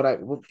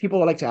what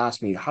people like to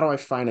ask me, how do I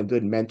find a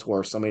good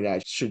mentor, somebody that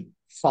I should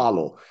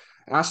follow?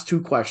 Ask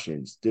two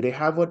questions. Do they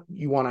have what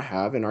you want to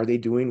have? And are they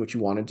doing what you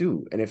want to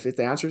do? And if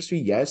the answer is to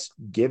yes,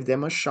 give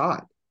them a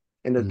shot.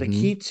 And the Mm-hmm.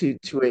 key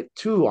to it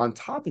too, on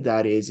top of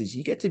that, is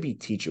you get to be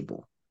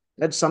teachable.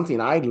 That's something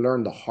I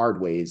learned the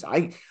hard way. Is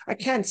I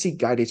can't seek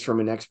guidance from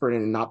an expert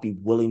and not be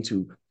willing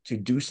to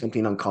do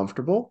something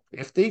uncomfortable.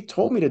 If they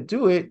told me to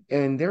do it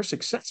and they're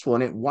successful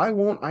in it, why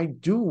won't I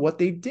do what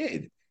they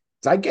did?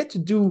 I get to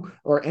do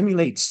or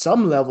emulate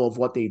some level of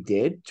what they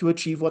did to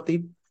achieve what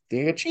they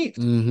achieved,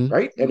 Mm-hmm.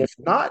 right? And if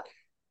not,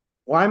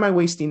 why am I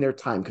wasting their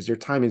time? Because their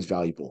time is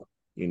valuable,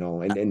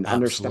 and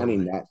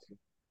understanding Absolutely.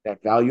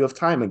 that value of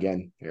time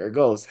again. Here it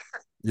goes.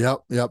 Yep,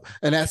 yep.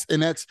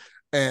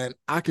 And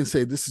I can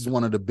say this is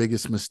one of the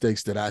biggest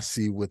mistakes that I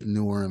see with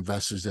newer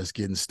investors that's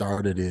getting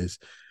started is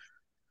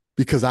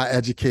because I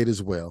educate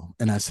as well.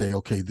 And I say,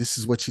 okay, this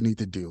is what you need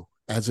to do.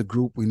 As a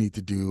group, we need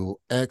to do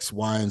X,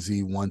 Y, and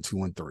Z, one,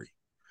 two, and three.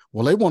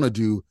 Well, they want to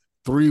do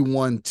three,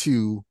 one,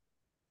 two,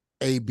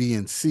 A, B,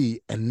 and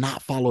C and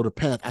not follow the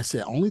path. I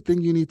said, only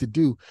thing you need to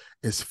do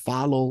is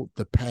follow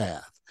the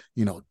path.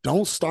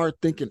 Don't start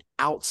thinking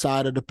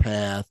outside of the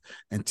path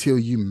until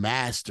you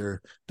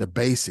master the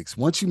basics.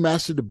 Once you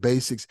master the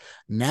basics,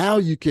 now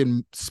you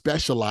can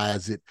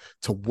specialize it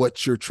to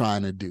what you're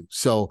trying to do.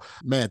 So,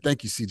 man,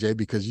 thank you, CJ,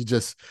 because you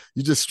just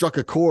struck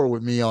a chord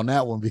with me on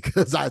that one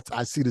because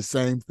I see the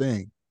same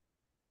thing.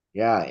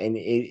 Yeah, and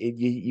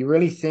you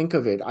really think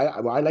of it.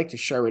 I like to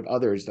share with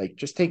others, like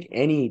just take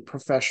any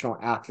professional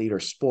athlete or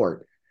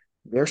sport.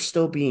 They're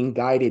still being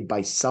guided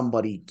by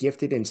somebody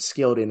gifted and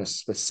skilled in a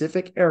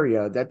specific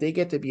area that they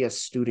get to be a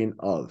student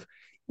of,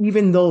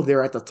 even though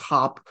they're at the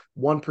top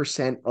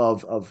 1%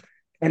 of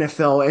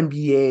NFL,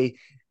 NBA,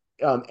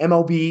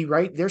 MLB,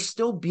 right? They're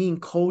still being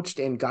coached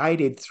and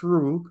guided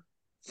through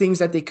things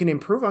that they can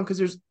improve on because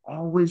there's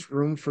always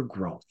room for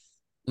growth.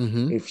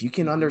 Mm-hmm. If you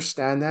can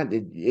understand that,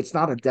 it's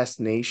not a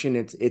destination,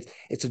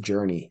 it's a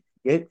journey.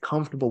 Get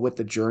comfortable with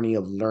the journey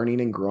of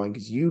learning and growing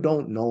because you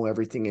don't know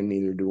everything, and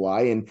neither do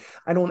I. And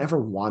I don't ever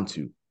want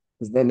to,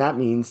 because then that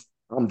means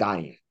I'm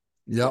dying.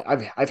 Yep.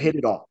 I've hit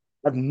it all.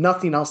 I have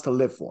nothing else to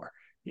live for,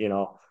 you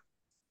know.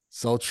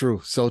 So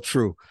true. So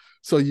true.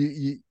 So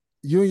you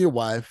and your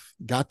wife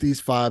got these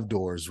five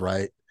doors,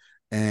 right?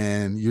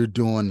 And you're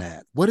doing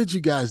that. What did you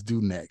guys do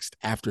next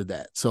after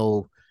that?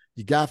 So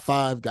you got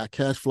five, got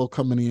cash flow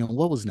coming in.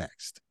 What was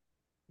next?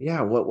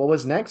 Yeah, what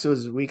was next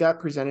was we got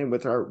presented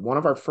with our one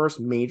of our first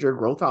major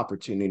growth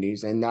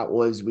opportunities, and that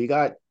was we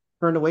got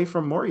turned away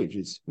from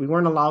mortgages. We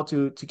weren't allowed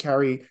to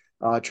carry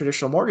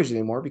traditional mortgage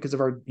anymore because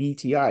of our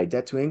DTI,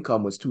 debt to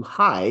income, was too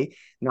high.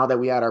 Now that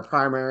we had our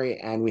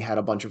primary and we had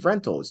a bunch of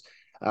rentals,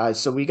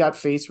 so we got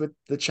faced with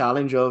the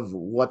challenge of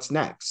what's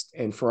next.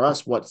 And for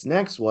us, what's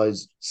next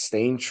was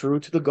staying true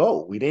to the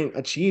goal. We didn't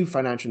achieve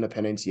financial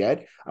independence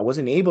yet. I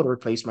wasn't able to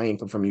replace my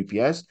income from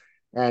UPS.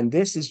 And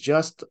this is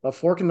just a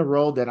fork in the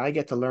road that I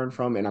get to learn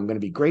from. And I'm going to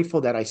be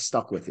grateful that I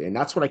stuck with it. And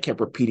that's what I kept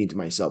repeating to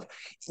myself,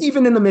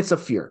 even in the midst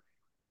of fear.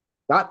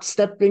 Got to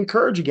step in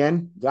courage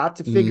again, got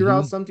to figure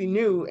out Mm-hmm. something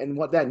new. And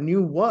what that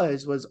new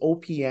was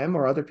OPM,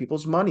 or other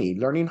people's money,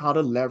 learning how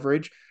to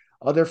leverage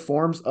other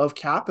forms of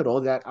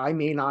capital that I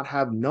may not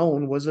have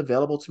known was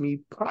available to me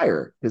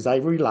prior, because I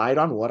relied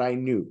on what I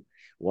knew.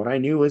 What I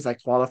knew is I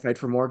qualified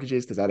for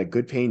mortgages because I had a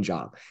good paying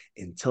job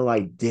until I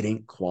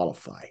didn't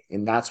qualify.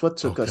 And that's what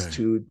took us Okay.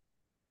 to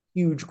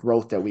huge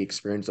growth that we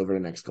experienced over the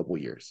next couple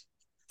of years.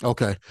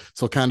 Okay.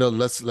 So kind of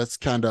let's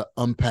kind of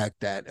unpack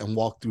that and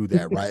walk through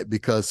that, right?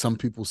 Because some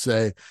people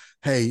say,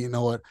 hey, you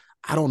know what?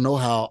 I don't know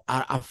how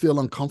I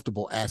feel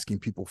uncomfortable asking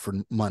people for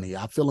money.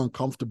 I feel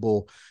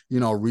uncomfortable,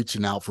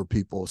 reaching out for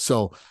people.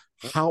 So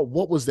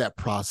what was that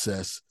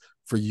process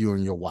for you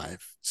and your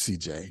wife,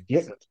 CJ?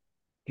 Yeah,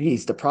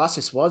 geez, the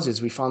process is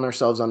we found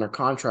ourselves under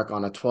contract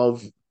on a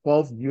 12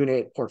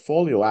 unit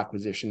portfolio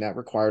acquisition that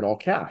required all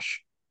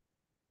cash.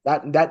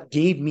 That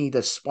gave me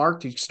the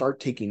spark to start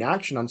taking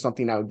action on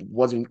something I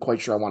wasn't quite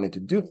sure I wanted to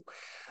do.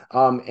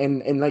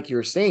 And like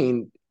you're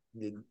saying,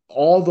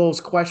 all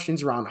those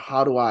questions around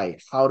how do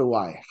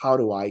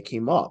I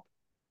came up.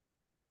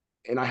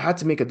 And I had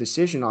to make a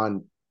decision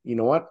on, you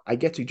know what, I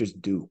get to just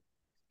do.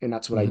 And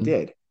that's what I Mm-hmm.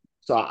 did.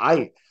 So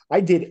I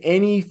did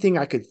anything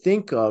I could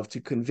think of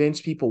to convince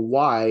people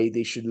why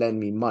they should lend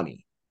me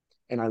money.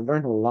 And I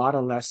learned a lot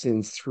of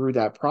lessons through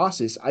that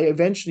process. I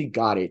eventually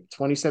got it.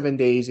 27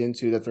 days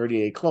into the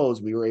 30-day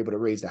close, we were able to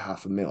raise the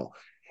 $500,000.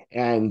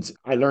 And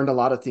I learned a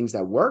lot of things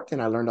that worked,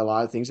 and I learned a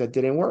lot of things that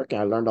didn't work.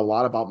 And I learned a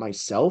lot about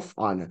myself,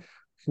 on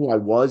who I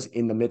was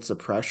in the midst of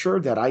pressure,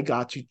 that I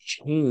got to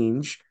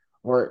change,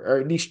 or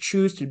at least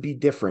choose to be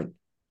different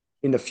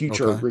in the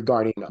future Okay.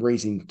 regarding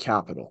raising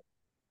capital.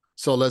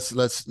 So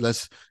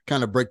let's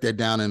kind of break that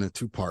down into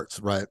two parts,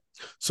 right?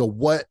 So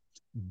what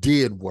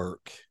did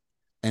work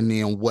and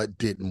then what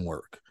didn't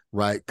work,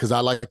 right? Because I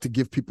like to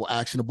give people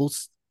actionable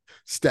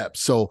steps.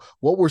 So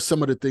what were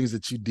some of the things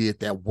that you did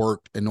that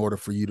worked in order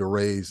for you to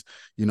raise,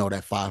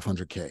 that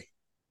 500K?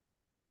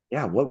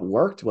 Yeah, what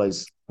worked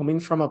was coming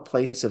from a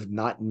place of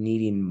not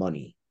needing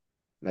money.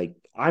 Like,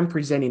 I'm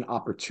presenting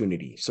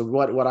opportunity. So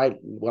what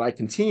I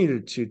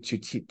continue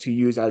to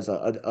use as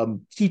a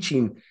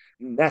teaching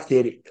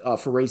method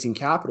for raising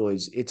capital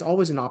is, it's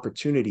always an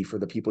opportunity for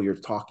the people you're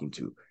talking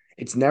to.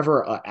 It's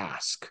never a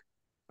ask.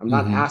 I'm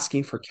not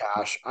asking for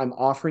cash. I'm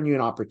offering you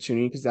an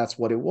opportunity because that's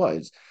what it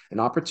was, an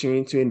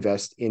opportunity to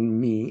invest in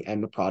me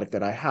and the product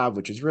that I have,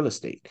 which is real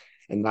estate.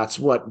 And that's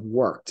what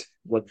worked.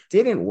 What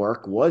didn't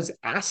work was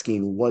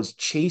asking, was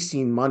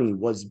chasing money,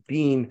 was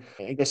being,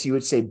 I guess you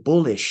would say,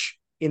 bullish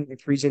in the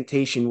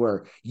presentation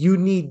where you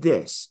need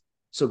this.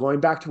 So going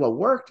back to what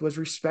worked was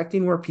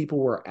respecting where people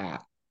were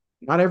at.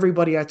 Not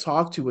everybody I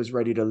talked to was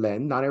ready to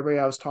lend. Not everybody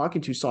I was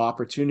talking to saw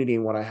opportunity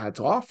in what I had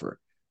to offer.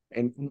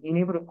 And being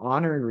able to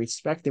honor and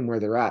respect them where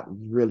they're at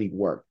really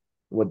worked.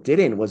 What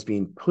didn't was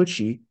being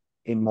pushy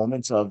in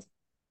moments of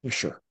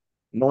pressure,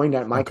 knowing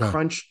that my Okay.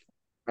 crunch,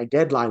 my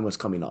deadline was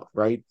coming up,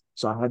 right?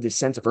 So I had this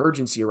sense of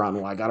urgency around,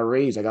 well, I got to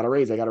raise, I got to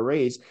raise, I got to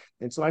raise.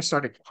 And so I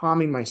started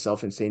calming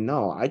myself and saying,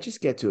 no, I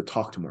just get to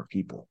talk to more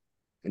people.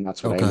 And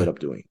that's what I Okay. ended up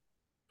doing.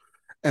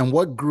 And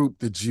what group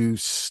did you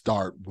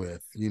start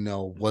with?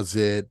 Was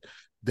it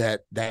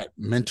that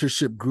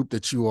mentorship group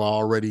that you were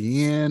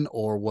already in,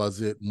 or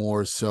was it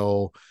more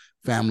so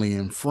family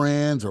and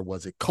friends, or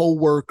was it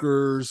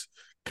coworkers?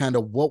 Kind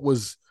of what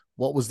was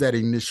that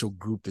initial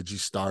group that you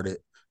started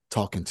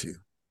talking to?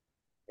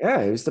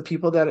 Yeah, it was the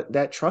people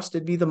that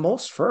trusted me the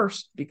most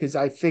first because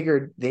I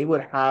figured they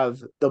would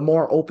have the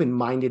more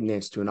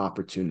open-mindedness to an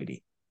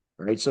opportunity.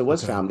 Right. So it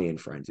was Okay. family and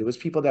friends. It was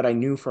people that I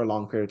knew for a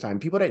long period of time,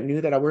 people that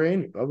knew that I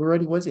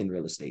already was in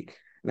real estate.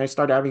 And I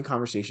started having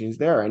conversations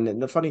there.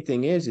 And the funny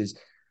thing is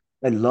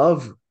I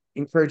love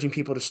encouraging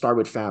people to start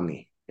with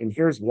family. And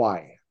here's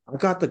why. I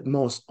got the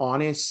most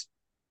honest,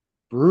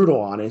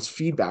 brutal, honest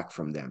feedback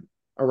from them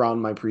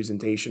around my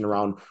presentation,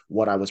 around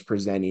what I was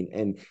presenting.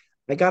 And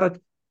I got a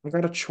I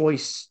got a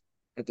choice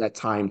at that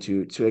time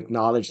to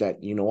acknowledge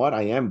that, you know what,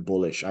 I am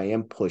bullish, I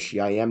am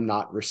pushy, I am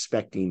not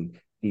respecting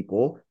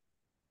people.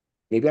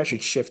 Maybe I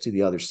should shift to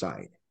the other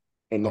side.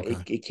 And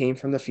Okay. it came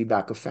from the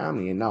feedback of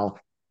family. And now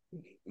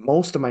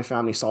most of my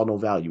family saw no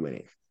value in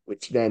it,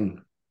 which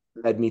then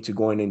led me to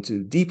going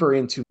into deeper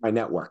into my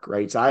network,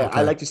 right? So I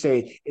Okay. like to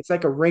say it's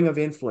like a ring of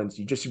influence.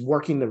 You're just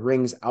working the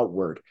rings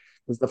outward.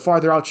 Because the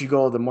farther out you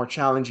go, the more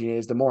challenging it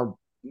is, the more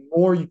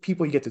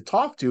people you get to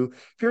talk to,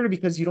 purely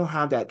because you don't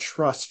have that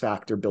trust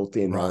factor built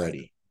in Right.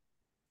 already.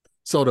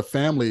 So the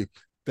family,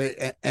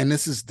 and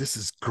this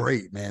is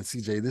great, man.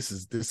 CJ, this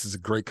is a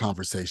great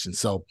conversation.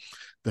 So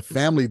the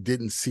family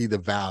didn't see the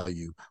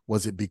value.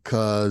 Was it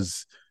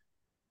because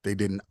they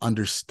didn't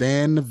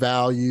understand the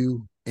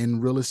value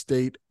in real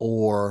estate,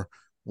 or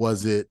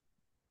was it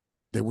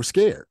they were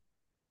scared?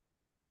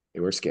 They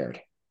were scared.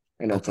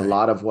 And that's a Okay.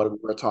 lot of what we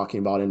were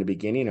talking about in the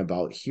beginning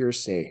about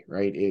hearsay,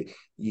 right?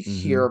 You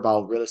hear Mm-hmm.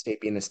 about real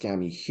estate being a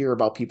scam. You hear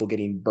about people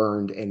getting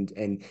burned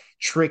and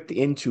tricked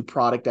into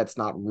product that's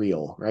not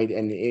real, right?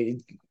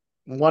 And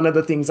one of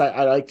the things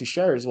I like to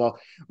share is, well,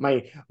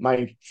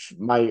 my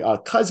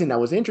cousin that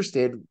was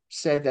interested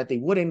said that they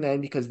wouldn't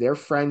lend because their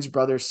friends,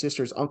 brothers,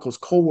 sisters, uncles,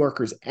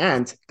 co-workers,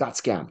 aunt got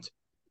scammed.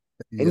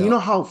 And you Yep. know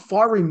how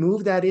far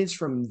removed that is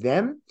from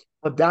them?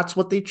 But that's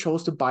what they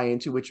chose to buy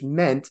into, which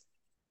meant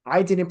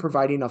I didn't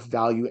provide enough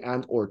value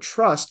and or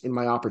trust in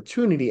my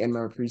opportunity and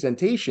my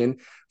presentation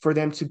for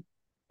them to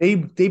they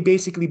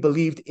basically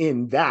believed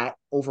in that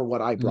over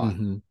what I brought.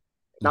 Mm-hmm.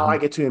 Now Mm-hmm. I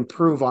get to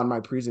improve on my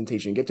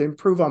presentation, get to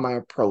improve on my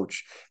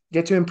approach,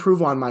 get to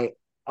improve on my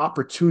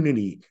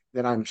opportunity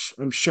that I'm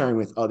sharing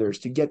with others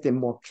to get them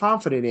more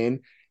confident in,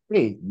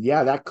 hey,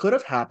 yeah, that could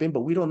have happened,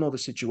 but we don't know the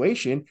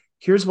situation.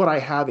 Here's what I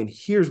have and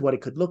here's what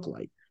it could look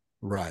like.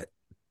 Right.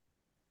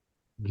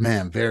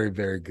 Man, very,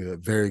 very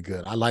good. Very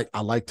good. I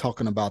like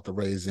talking about the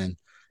raising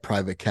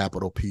private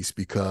capital piece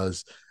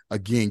because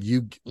again,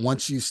 you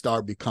once you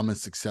start becoming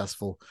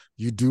successful,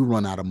 you do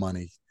run out of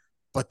money,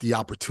 but the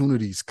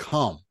opportunities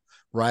come,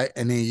 right?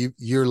 And then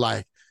you're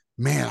like,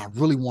 man, I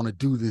really want to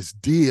do this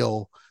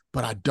deal,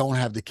 but I don't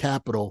have the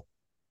capital.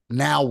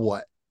 Now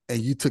what?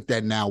 And you took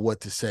that now what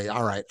to say,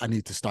 all right, I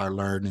need to start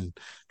learning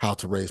how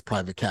to raise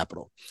private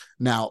capital.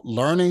 Now,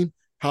 learning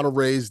how to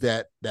raise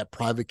that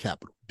private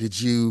capital.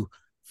 Did you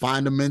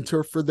find a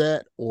mentor for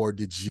that, or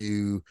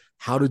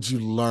how did you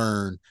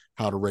learn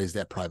how to raise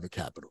that private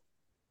capital?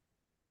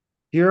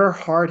 Pure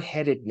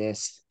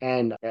hard-headedness,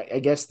 and I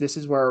guess this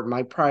is where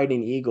my pride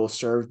and ego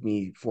served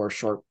me for a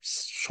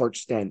short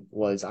stint.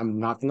 Was I'm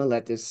not going to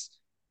let this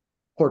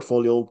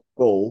portfolio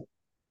go.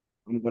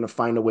 I'm going to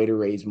find a way to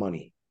raise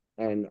money.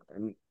 And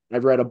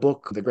I've read a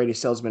book, The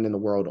Greatest Salesman in the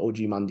World, OG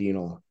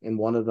Mandino, and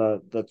one of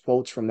the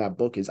quotes from that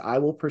book is, "I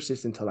will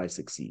persist until I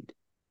succeed,"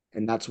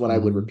 and that's what I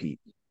would Mm-hmm. repeat.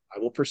 I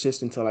will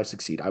persist until I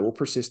succeed. I will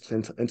persist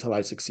until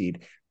I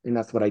succeed. And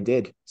that's what I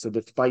did. So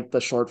despite the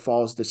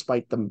shortfalls,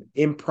 despite the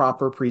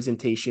improper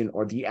presentation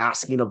or the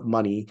asking of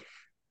money,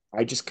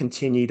 I just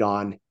continued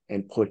on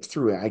and put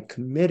through it. I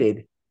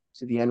committed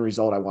to the end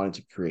result I wanted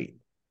to create.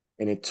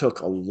 And it took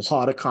a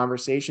lot of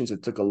conversations.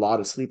 It took a lot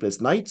of sleepless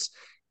nights,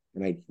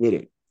 and I did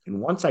it.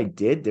 And once I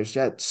did, there's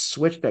that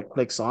switch that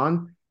clicks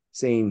on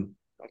saying,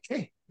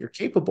 okay, you're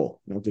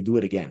capable. You have to do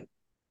it again.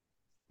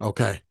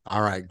 Okay.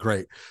 All right.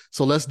 Great.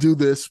 So let's do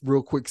this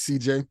real quick,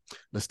 CJ.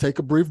 Let's take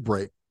a brief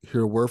break.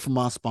 hear a word from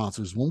our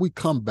sponsors. When we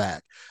come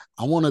back,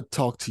 I want to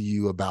talk to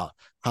you about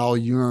how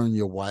you and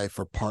your wife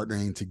are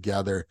partnering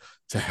together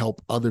to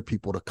help other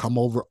people to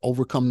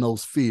overcome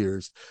those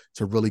fears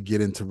to really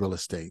get into real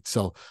estate.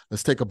 So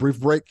let's take a brief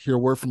break, hear a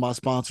word from our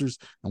sponsors,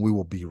 and we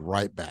will be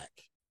right back.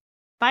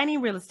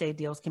 Finding real estate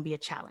deals can be a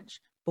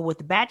challenge, but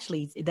with Batch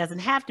Leads, it doesn't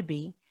have to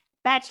be.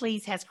 Batch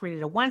Leads has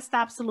created a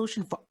one-stop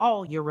solution for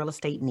all your real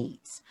estate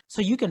needs,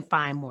 so you can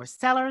find more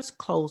sellers,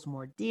 close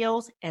more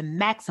deals, and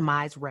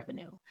maximize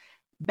revenue.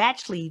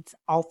 Batch Leads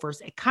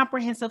offers a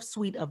comprehensive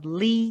suite of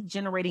lead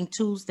generating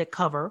tools that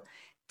cover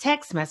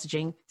text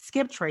messaging,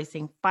 skip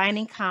tracing,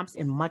 finding comps,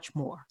 and much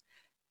more.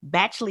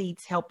 Batch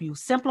Leads help you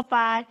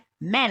simplify,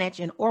 manage,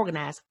 and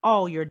organize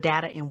all your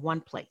data in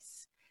one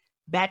place.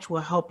 Batch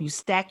will help you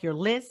stack your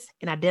lists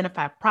and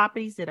identify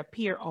properties that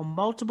appear on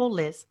multiple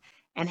lists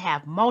and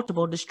have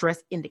multiple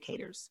distress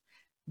indicators.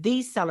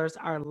 These sellers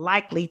are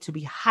likely to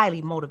be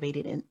highly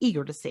motivated and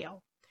eager to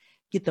sell.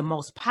 Get the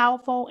most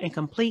powerful and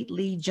complete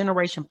lead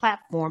generation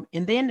platform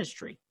in the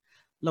industry.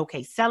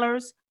 Locate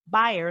sellers,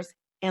 buyers,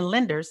 and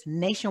lenders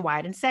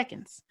nationwide in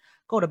seconds.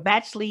 Go to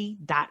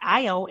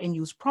batchlead.io and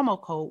use promo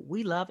code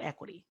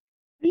WeLoveEquity.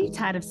 Are you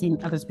tired of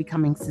seeing others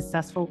becoming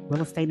successful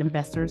real estate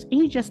investors and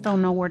you just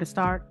don't know where to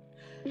start?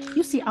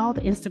 You see all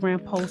the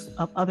Instagram posts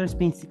of others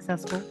being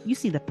successful. You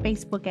see the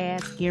Facebook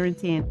ads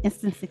guaranteeing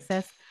instant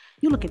success.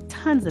 You look at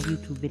tons of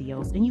YouTube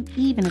videos and you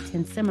even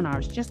attend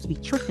seminars just to be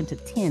tricked into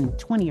 10,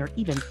 20, or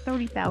even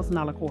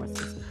 $30,000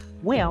 courses.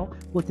 Well,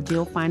 with the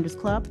Deal Finders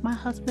Club, my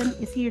husband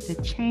is here to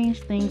change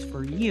things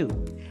for you.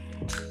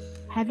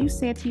 Have you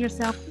said to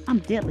yourself, I'm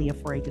deadly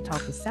afraid to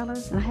talk to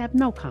sellers and I have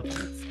no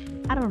confidence.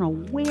 I don't know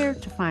where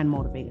to find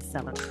motivated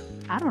sellers.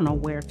 I don't know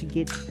where to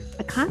get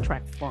a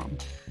contract from.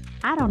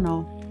 I don't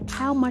know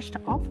how much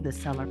to offer the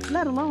seller,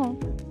 let alone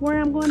where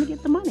I'm going to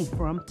get the money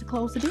from to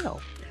close the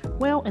deal.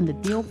 Well, in the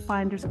Deal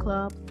Finders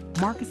Club,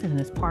 Marcus and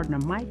his partner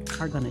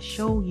Mike are going to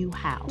show you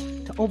how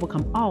to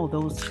overcome all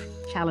those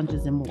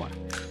challenges and more.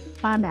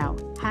 Find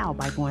out how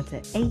by going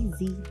to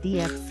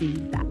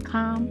azdfc.com.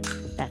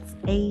 That's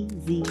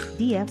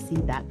azdfc.com.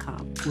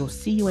 We'll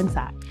see you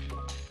inside.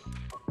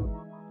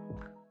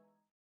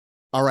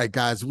 All right,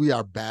 guys, we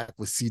are back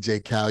with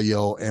CJ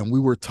Calio, and we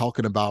were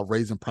talking about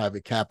raising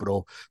private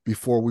capital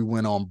before we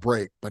went on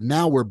break. But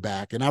now we're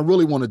back, and I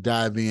really want to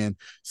dive in,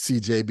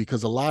 CJ,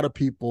 because a lot of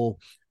people,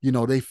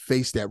 they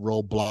face that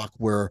roadblock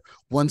where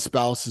one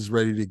spouse is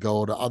ready to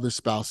go, the other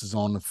spouse is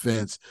on the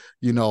fence.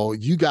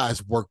 You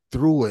guys work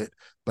through it,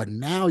 but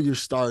now you're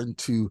starting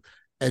to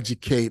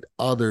educate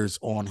others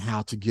on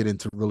how to get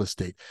into real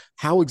estate.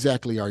 How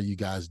exactly are you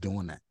guys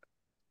doing that?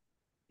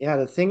 Yeah,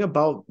 the thing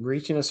about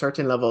reaching a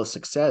certain level of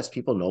success,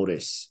 people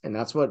notice. And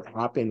that's what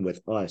happened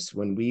with us.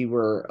 When we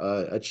were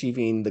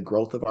achieving the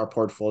growth of our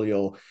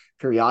portfolio,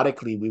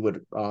 periodically we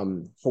would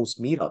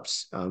host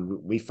meetups.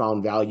 We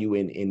found value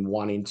in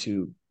wanting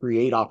to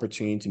create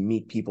opportunity to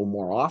meet people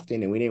more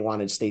often, and we didn't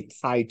want to stay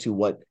tied to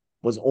what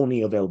was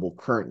only available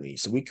currently.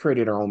 So we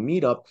created our own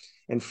meetup.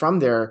 And from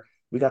there,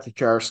 we got to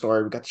share our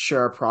story, we got to share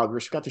our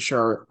progress, we got to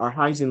share our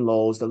highs and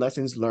lows, the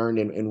lessons learned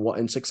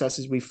and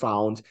successes we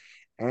found.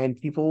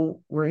 And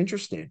people were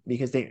interested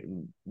because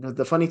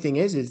the funny thing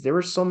is there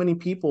were so many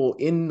people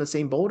in the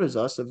same boat as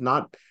us of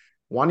not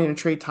wanting to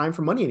trade time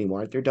for money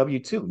anymore at their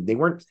W-2. They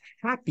weren't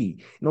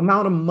happy. No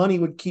amount of money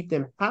would keep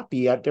them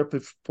happy at their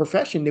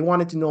profession. They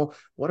wanted to know,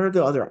 what are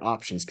the other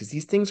options? Because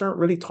these things aren't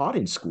really taught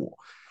in school.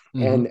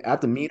 Mm-hmm. And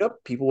at the meetup,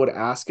 people would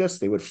ask us,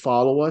 they would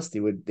follow us. They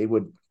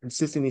would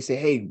consistently say,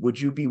 hey,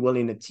 would you be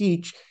willing to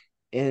teach?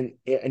 And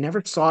I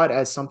never saw it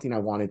as something I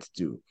wanted to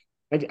do.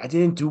 I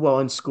didn't do well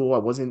in school. I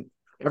wasn't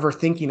ever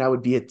thinking I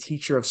would be a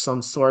teacher of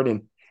some sort.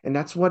 And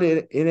that's what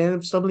it ended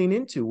up stumbling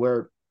into,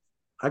 where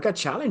I got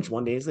challenged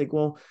one day. It's like,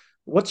 well,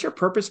 what's your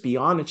purpose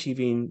beyond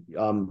achieving,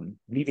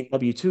 leaving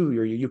W-2,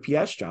 your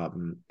UPS job?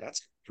 And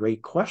that's a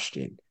great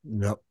question.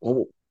 Yep.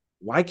 Well,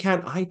 why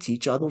can't I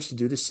teach others to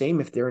do the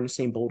same if they're in the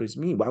same boat as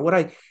me? Why would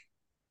I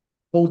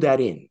hold that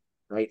in,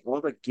 right?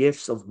 All the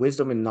gifts of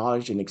wisdom and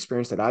knowledge and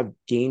experience that I've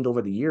gained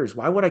over the years,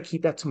 why would I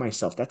keep that to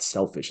myself? That's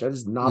selfish. That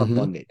is not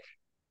abundant.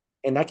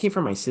 And that came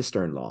from my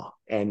sister-in-law.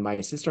 And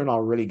my sister-in-law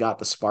really got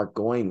the spark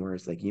going, where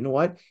it's like, you know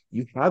what?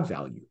 You have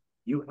value.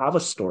 You have a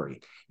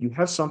story. You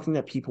have something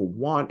that people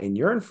want and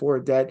yearn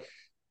for, that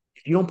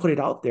if you don't put it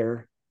out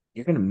there,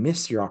 you're going to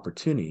miss your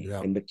opportunity.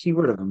 Yeah. And the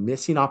keyword of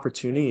missing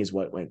opportunity is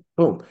what went,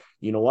 boom,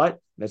 you know what?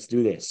 Let's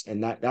do this.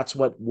 And that's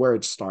where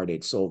it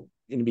started. So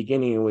in the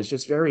beginning, it was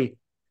just very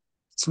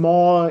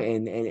small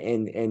and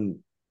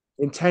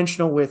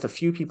intentional with a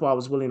few people I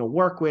was willing to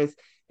work with.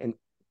 And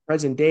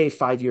present day,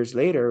 5 years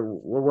later,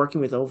 we're working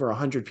with over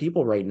 100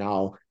 people right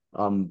now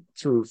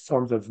through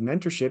forms of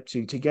mentorship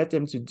to get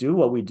them to do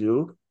what we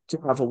do, to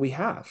have what we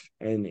have.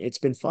 And it's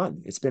been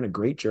fun. It's been a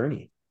great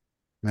journey.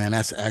 Man,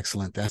 that's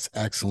excellent. That's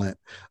excellent,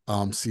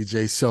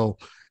 CJ. So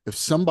if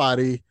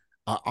somebody,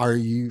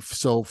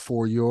 so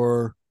for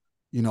your,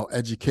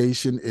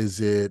 education,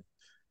 is it,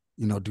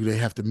 do they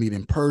have to meet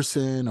in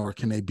person, or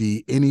can they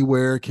be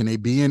anywhere? Can they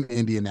be in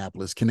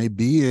Indianapolis? Can they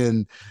be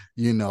in,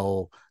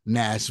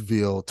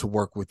 Nashville to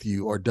work with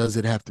you, or does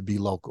it have to be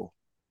local?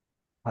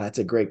 That's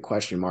a great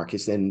question,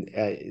 Marcus. And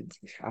I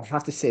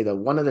have to say that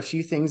one of the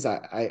few things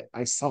I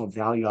saw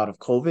value out of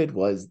COVID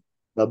was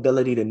the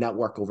ability to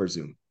network over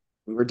Zoom.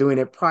 We were doing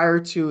it prior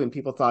to, and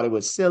people thought it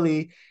was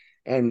silly.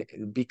 And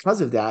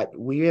because of that,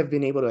 we have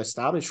been able to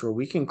establish where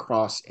we can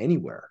cross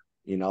anywhere.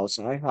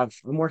 So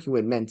I'm working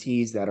with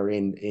mentees that are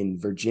in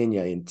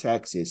Virginia, in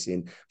Texas,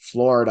 in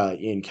Florida,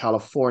 in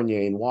California,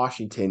 in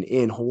Washington,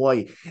 in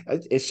Hawaii.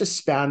 It's just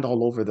spanned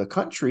all over the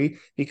country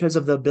because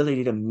of the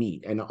ability to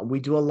meet. And we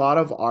do a lot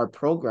of our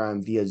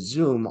program via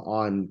Zoom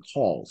on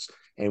calls.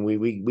 And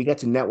we get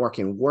to network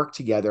and work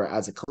together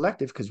as a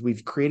collective because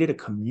we've created a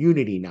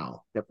community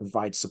now that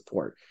provides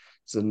support.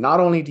 So not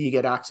only do you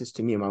get access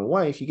to me and my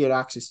wife, you get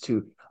access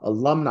to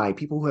alumni,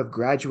 people who have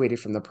graduated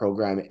from the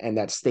program and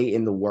that stay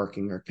in the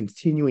working or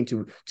continuing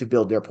to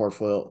build their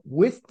portfolio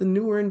with the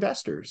newer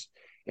investors.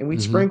 And we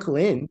sprinkle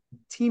in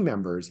team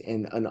members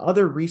and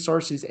other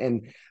resources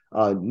and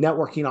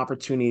networking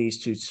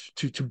opportunities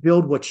to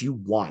build what you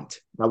want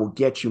that will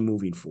get you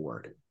moving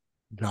forward.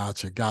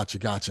 Gotcha.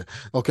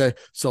 Okay.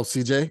 So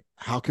CJ,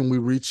 how can we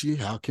reach you?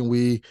 How can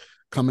we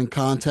come in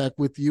contact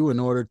with you in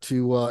order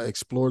to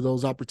explore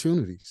those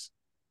opportunities?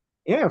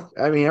 Yeah,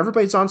 I mean,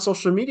 everybody's on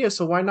social media,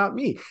 so why not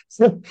me?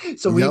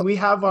 We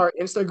have our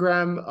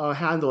Instagram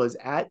handle is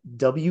at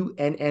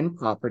WNN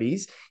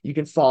Properties. You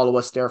can follow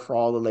us there for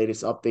all the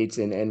latest updates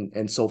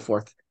and so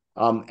forth.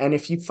 And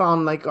if you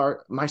found like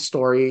my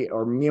story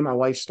or me and my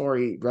wife's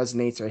story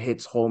resonates or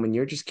hits home, and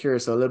you're just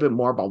curious a little bit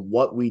more about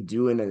what we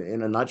do in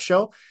a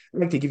nutshell, I'd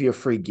like to give you a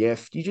free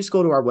gift. You just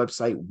go to our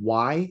website,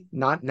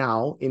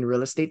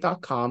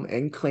 whynotnowinrealestate.com,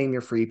 and claim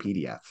your free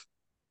PDF.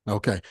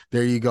 Okay,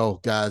 there you go,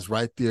 guys,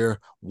 right there,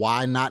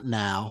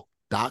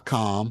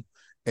 whynotnow.com,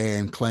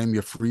 and claim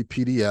your free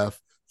PDF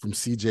from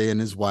CJ and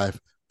his wife.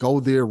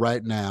 Go there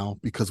right now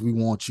because we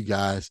want you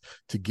guys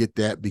to get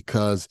that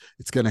because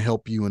it's going to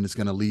help you and it's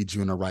going to lead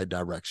you in the right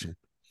direction.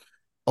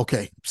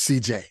 Okay,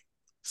 CJ,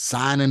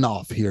 signing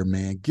off here,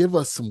 man. Give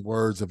us some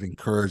words of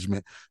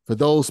encouragement for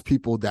those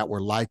people that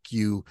were like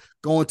you,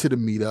 going to the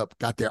meetup,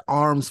 got their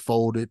arms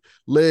folded,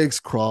 legs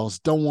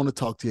crossed, don't want to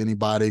talk to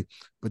anybody,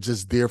 but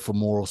just there for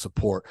moral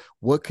support.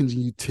 What can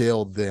you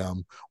tell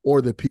them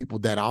or the people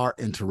that are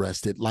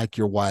interested, like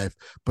your wife,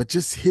 but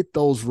just hit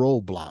those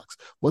roadblocks?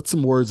 What's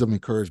some words of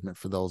encouragement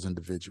for those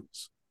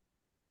individuals?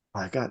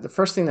 I got the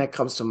first thing that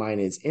comes to mind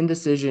is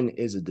indecision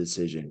is a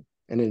decision.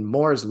 And then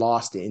more is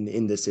lost in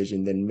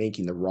indecision than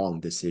making the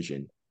wrong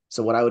decision.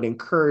 So what I would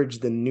encourage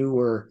the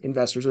newer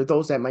investors or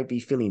those that might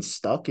be feeling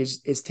stuck is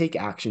take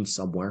action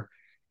somewhere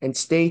and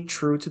stay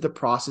true to the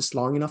process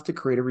long enough to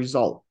create a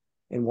result.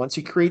 And once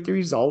you create the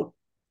result,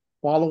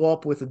 follow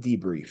up with a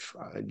debrief,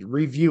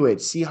 review it,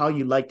 see how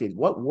you liked it,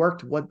 what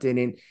worked, what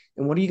didn't,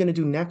 and what are you going to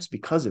do next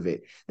because of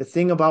it. The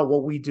thing about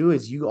what we do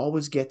is you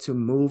always get to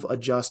move,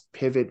 adjust,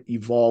 pivot,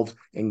 evolve,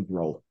 and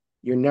grow.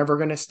 You're never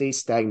going to stay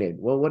stagnant.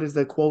 Well, what is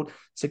the quote?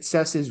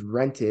 Success is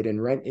rented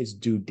and rent is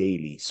due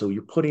daily. So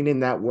you're putting in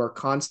that work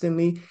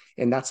constantly,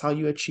 and that's how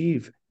you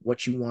achieve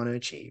what you want to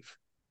achieve.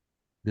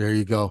 There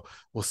you go.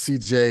 Well,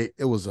 CJ,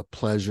 it was a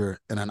pleasure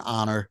and an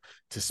honor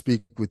to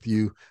speak with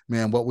you.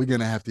 Man, what we're going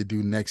to have to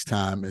do next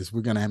time is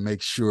we're going to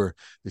make sure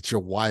that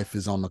your wife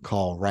is on the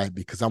call, right?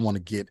 Because I want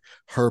to get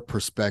her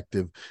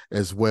perspective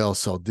as well.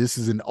 So this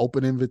is an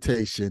open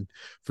invitation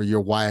for your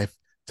wife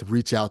to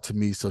reach out to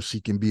me so she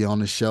can be on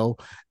the show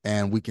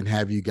and we can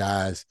have you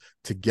guys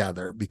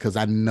together, because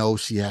I know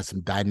she has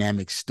some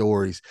dynamic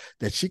stories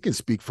that she can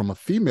speak from a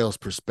female's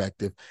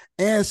perspective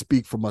and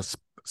speak from a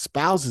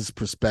spouse's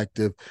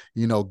perspective,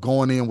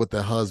 going in with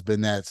a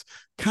husband that's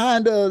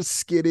kind of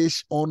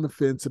skittish, on the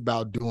fence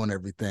about doing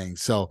everything.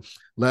 So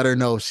let her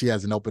know she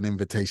has an open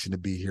invitation to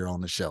be here on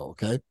the show.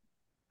 Okay.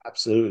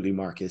 Absolutely,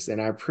 Marcus.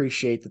 And I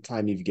appreciate the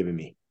time you've given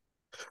me.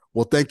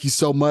 Well, thank you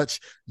so much.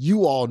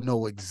 You all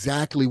know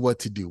exactly what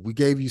to do. We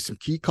gave you some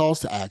key calls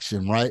to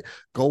action, right?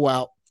 Go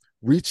out,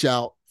 reach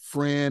out,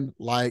 friend,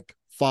 like,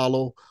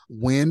 follow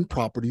WNN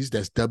Properties.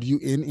 That's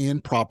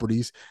WNN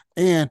Properties.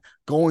 And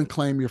go and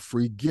claim your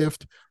free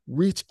gift.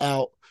 Reach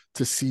out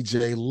to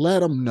CJ.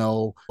 Let him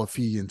know if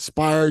he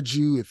inspired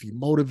you, if he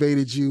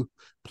motivated you.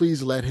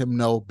 Please let him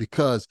know,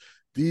 because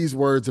these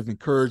words of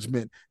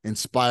encouragement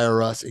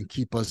inspire us and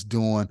keep us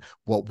doing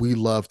what we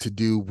love to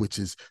do, which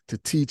is to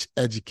teach,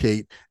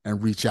 educate,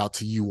 and reach out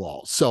to you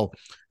all. So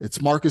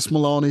it's Marcus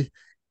Maloney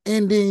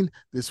ending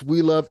this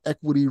We Love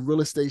Equity Real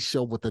Estate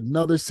show with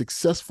another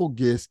successful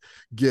gift,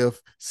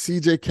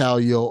 CJ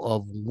Calio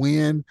of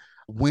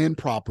WNN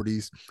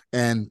Properties.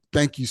 And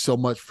thank you so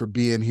much for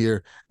being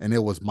here. And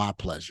it was my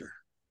pleasure.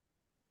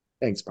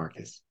 Thanks,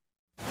 Marcus.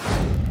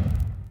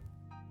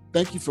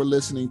 Thank you for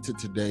listening to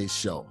today's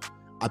show.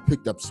 I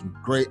picked up some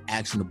great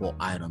actionable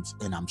items,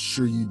 and I'm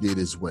sure you did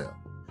as well.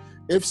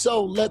 If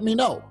so, let me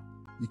know.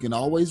 You can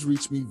always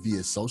reach me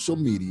via social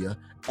media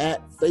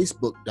at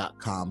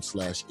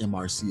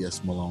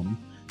facebook.com/MRCS Maloney,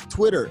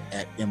 Twitter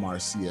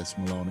 @MRCS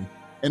Maloney,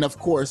 and of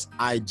course,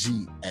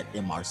 IG at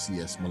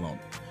MRCS Maloney.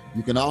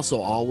 You can also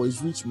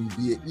always reach me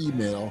via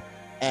email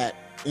at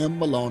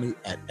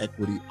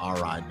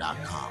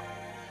mmaloney@equityri.com.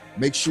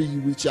 Make sure you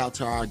reach out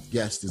to our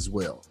guests as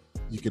well.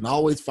 You can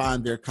always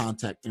find their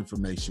contact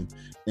information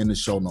in the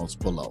show notes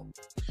below.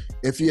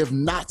 If you have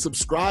not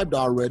subscribed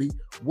already,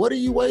 what are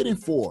you waiting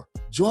for?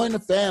 Join the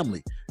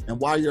family. And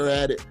while you're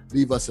at it,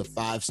 leave us a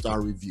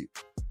 5-star review.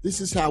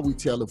 This is how we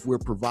tell if we're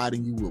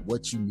providing you with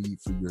what you need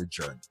for your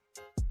journey.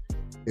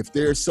 If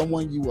there's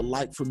someone you would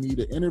like for me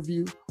to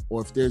interview,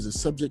 or if there's a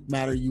subject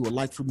matter you would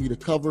like for me to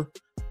cover,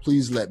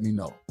 please let me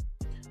know.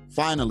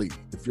 Finally,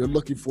 if you're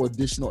looking for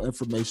additional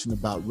information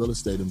about real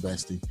estate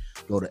investing,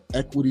 go to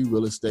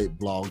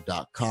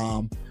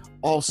equityrealestateblog.com.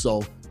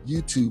 Also,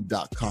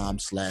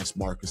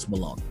 youtube.com/Marcus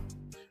Maloney.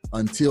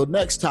 Until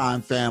next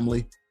time,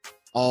 family,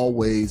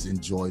 always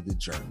enjoy the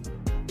journey.